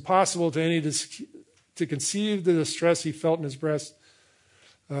say it was impossible to conceive the distress he felt in his breast.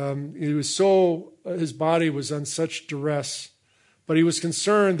 His body was on such duress, but he was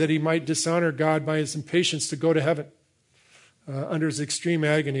concerned that he might dishonor God by his impatience to go to heaven under his extreme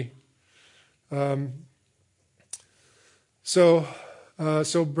agony. So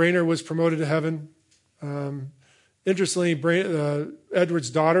Brainerd was promoted to heaven. Interestingly, Edward's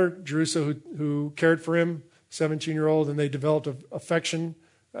daughter, Jerusha, who cared for him, 17-year-old, and they developed affection.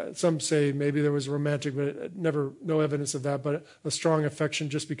 Some say maybe there was romantic, but no evidence of that, but a strong affection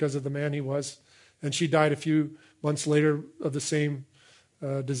just because of the man he was. And she died a few months later of the same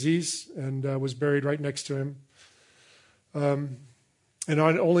disease and was buried right next to him. And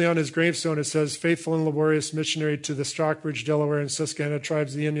only on his gravestone it says, "Faithful and laborious missionary to the Stockbridge, Delaware, and Susquehanna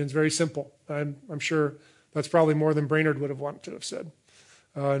tribes of the Indians." Very simple. I'm sure that's probably more than Brainerd would have wanted to have said.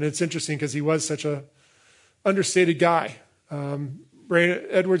 And it's interesting because he was such a understated guy.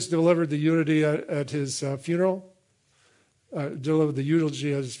 Edwards delivered the eulogy at his funeral, delivered the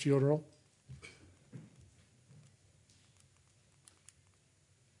eulogy at his funeral.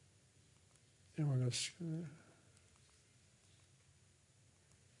 And we're going to.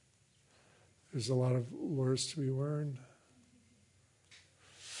 There's a lot of words to be learned.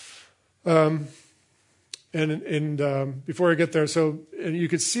 And before I get there, and you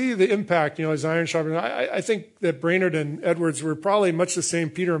could see the impact, as iron sharpened. I think that Brainerd and Edwards were probably much the same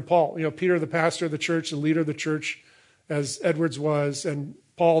Peter and Paul. Peter, the pastor of the church, the leader of the church, as Edwards was, and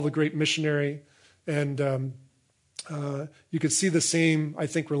Paul, the great missionary. And you could see the same, I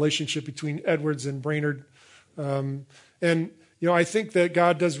think, relationship between Edwards and Brainerd. I think that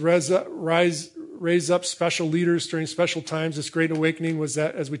God does raise up special leaders during special times. This great awakening was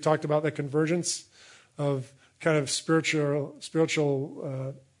that, as we talked about, that convergence of kind of spiritual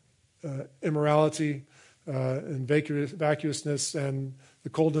immorality and vacuousness and the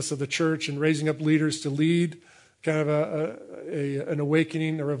coldness of the church, and raising up leaders to lead kind of an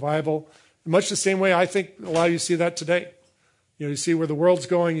awakening, a revival. Much the same way I think a lot of you see that today. You see where the world's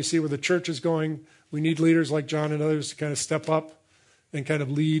going, you see where the church is going. We need leaders like John and others to kind of step up and kind of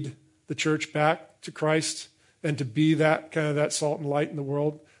lead the church back to Christ and to be that kind of that salt and light in the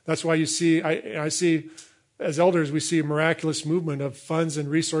world. That's why you see, I see, as elders, we see a miraculous movement of funds and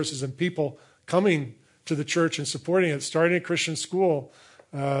resources and people coming to the church and supporting it, starting a Christian school,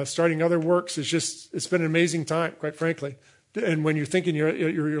 starting other works. It's been an amazing time, quite frankly. And when you're thinking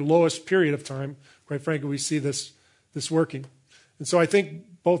your lowest period of time, quite frankly, we see this working. And so I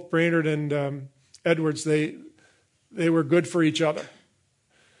think both Brainerd and Edwards, they were good for each other.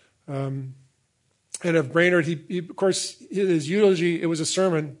 And of Brainerd, he of course, his eulogy, it was a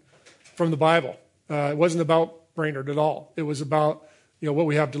sermon from the Bible. It wasn't about Brainerd at all. It was about, what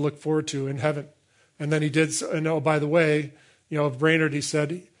we have to look forward to in heaven. And then he did, and oh, by the way, of Brainerd, he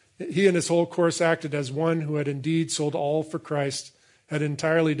said, he and his whole course acted as one who had indeed sold all for Christ, had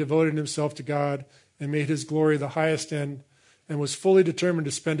entirely devoted himself to God, and made his glory the highest end, and was fully determined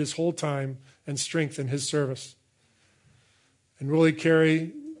to spend his whole time and strength in his service. And Willie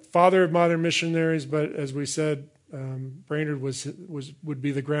Carey, father of modern missionaries, but as we said, Brainerd would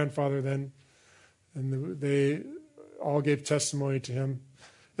be the grandfather then, and they all gave testimony to him.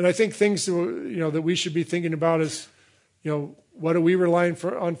 And I think things that we should be thinking about is, what are we relying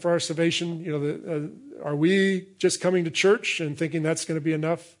on for our salvation? Are we just coming to church and thinking that's going to be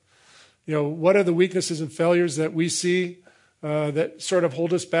enough? What are the weaknesses and failures that we see that sort of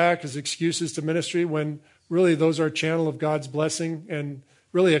hold us back as excuses to ministry, when really those are a channel of God's blessing and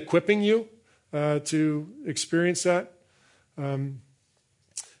really equipping you to experience that? And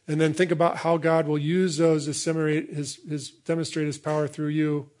then think about how God will use those to demonstrate his power through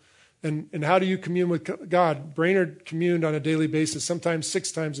you. And how do you commune with God? Brainerd communed on a daily basis, sometimes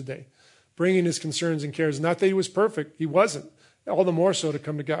 6 times a day, bringing his concerns and cares. Not that he was perfect. He wasn't. All the more so to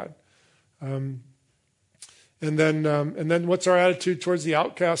come to God. And then what's our attitude towards the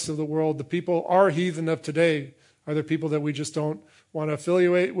outcasts of the world? The people, our heathen of today, are there people that we just don't want to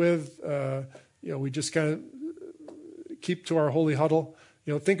affiliate with? We just kind of keep to our holy huddle.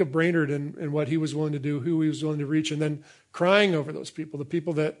 Think of Brainerd and what he was willing to do, who he was willing to reach, and then crying over those people, the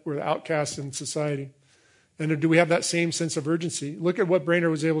people that were outcasts in society. And do we have that same sense of urgency? Look at what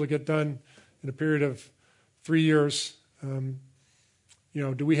Brainerd was able to get done in a period of 3 years.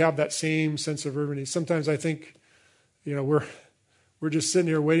 Do we have that same sense of urgency? Sometimes I think, we're just sitting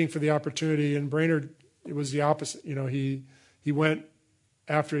here waiting for the opportunity. And Brainerd, it was the opposite. He went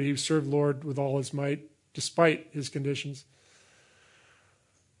after he served Lord with all his might, despite his conditions.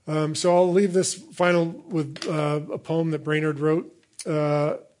 So I'll leave this final with a poem that Brainerd wrote.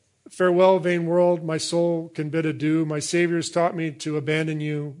 Farewell, vain world, my soul can bid adieu. My Savior's taught me to abandon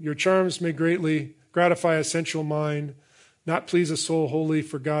you. Your charms may greatly gratify a sensual mind, not please a soul wholly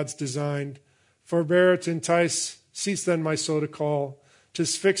for God's designed. Forbear to entice, cease then my soul to call.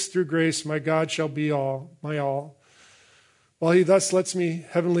 'Tis fixed through grace, my God shall be all, my all. While he thus lets me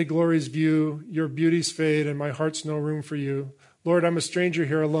heavenly glories view, your beauties fade and my heart's no room for you. Lord, I'm a stranger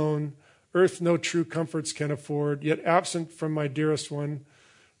here alone. Earth no true comforts can afford, yet absent from my dearest one.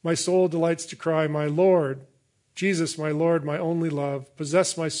 My soul delights to cry, my Lord, Jesus, my Lord, my only love.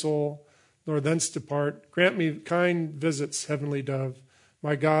 Possess my soul, nor thence depart. Grant me kind visits, heavenly dove.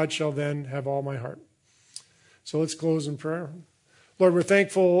 My God shall then have all my heart. So let's close in prayer. Lord, we're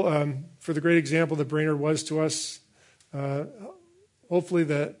thankful for the great example that Brainerd was to us. Hopefully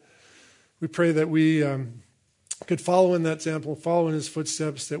that we pray that we could follow in that example, follow in his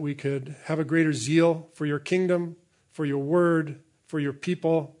footsteps, that we could have a greater zeal for your kingdom, for your word, for your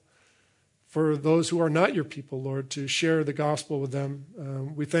people, for those who are not your people, Lord, to share the gospel with them.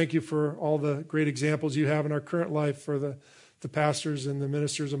 We thank you for all the great examples you have in our current life, for the pastors and the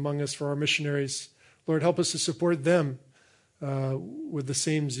ministers among us, for our missionaries. Lord, help us to support them with the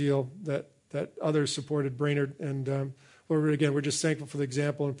same zeal that others supported Brainerd. And Lord, again, we're just thankful for the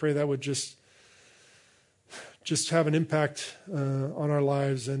example and pray that would just have an impact on our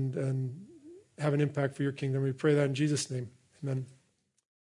lives and have an impact for your kingdom. We pray that in Jesus' name. Amen.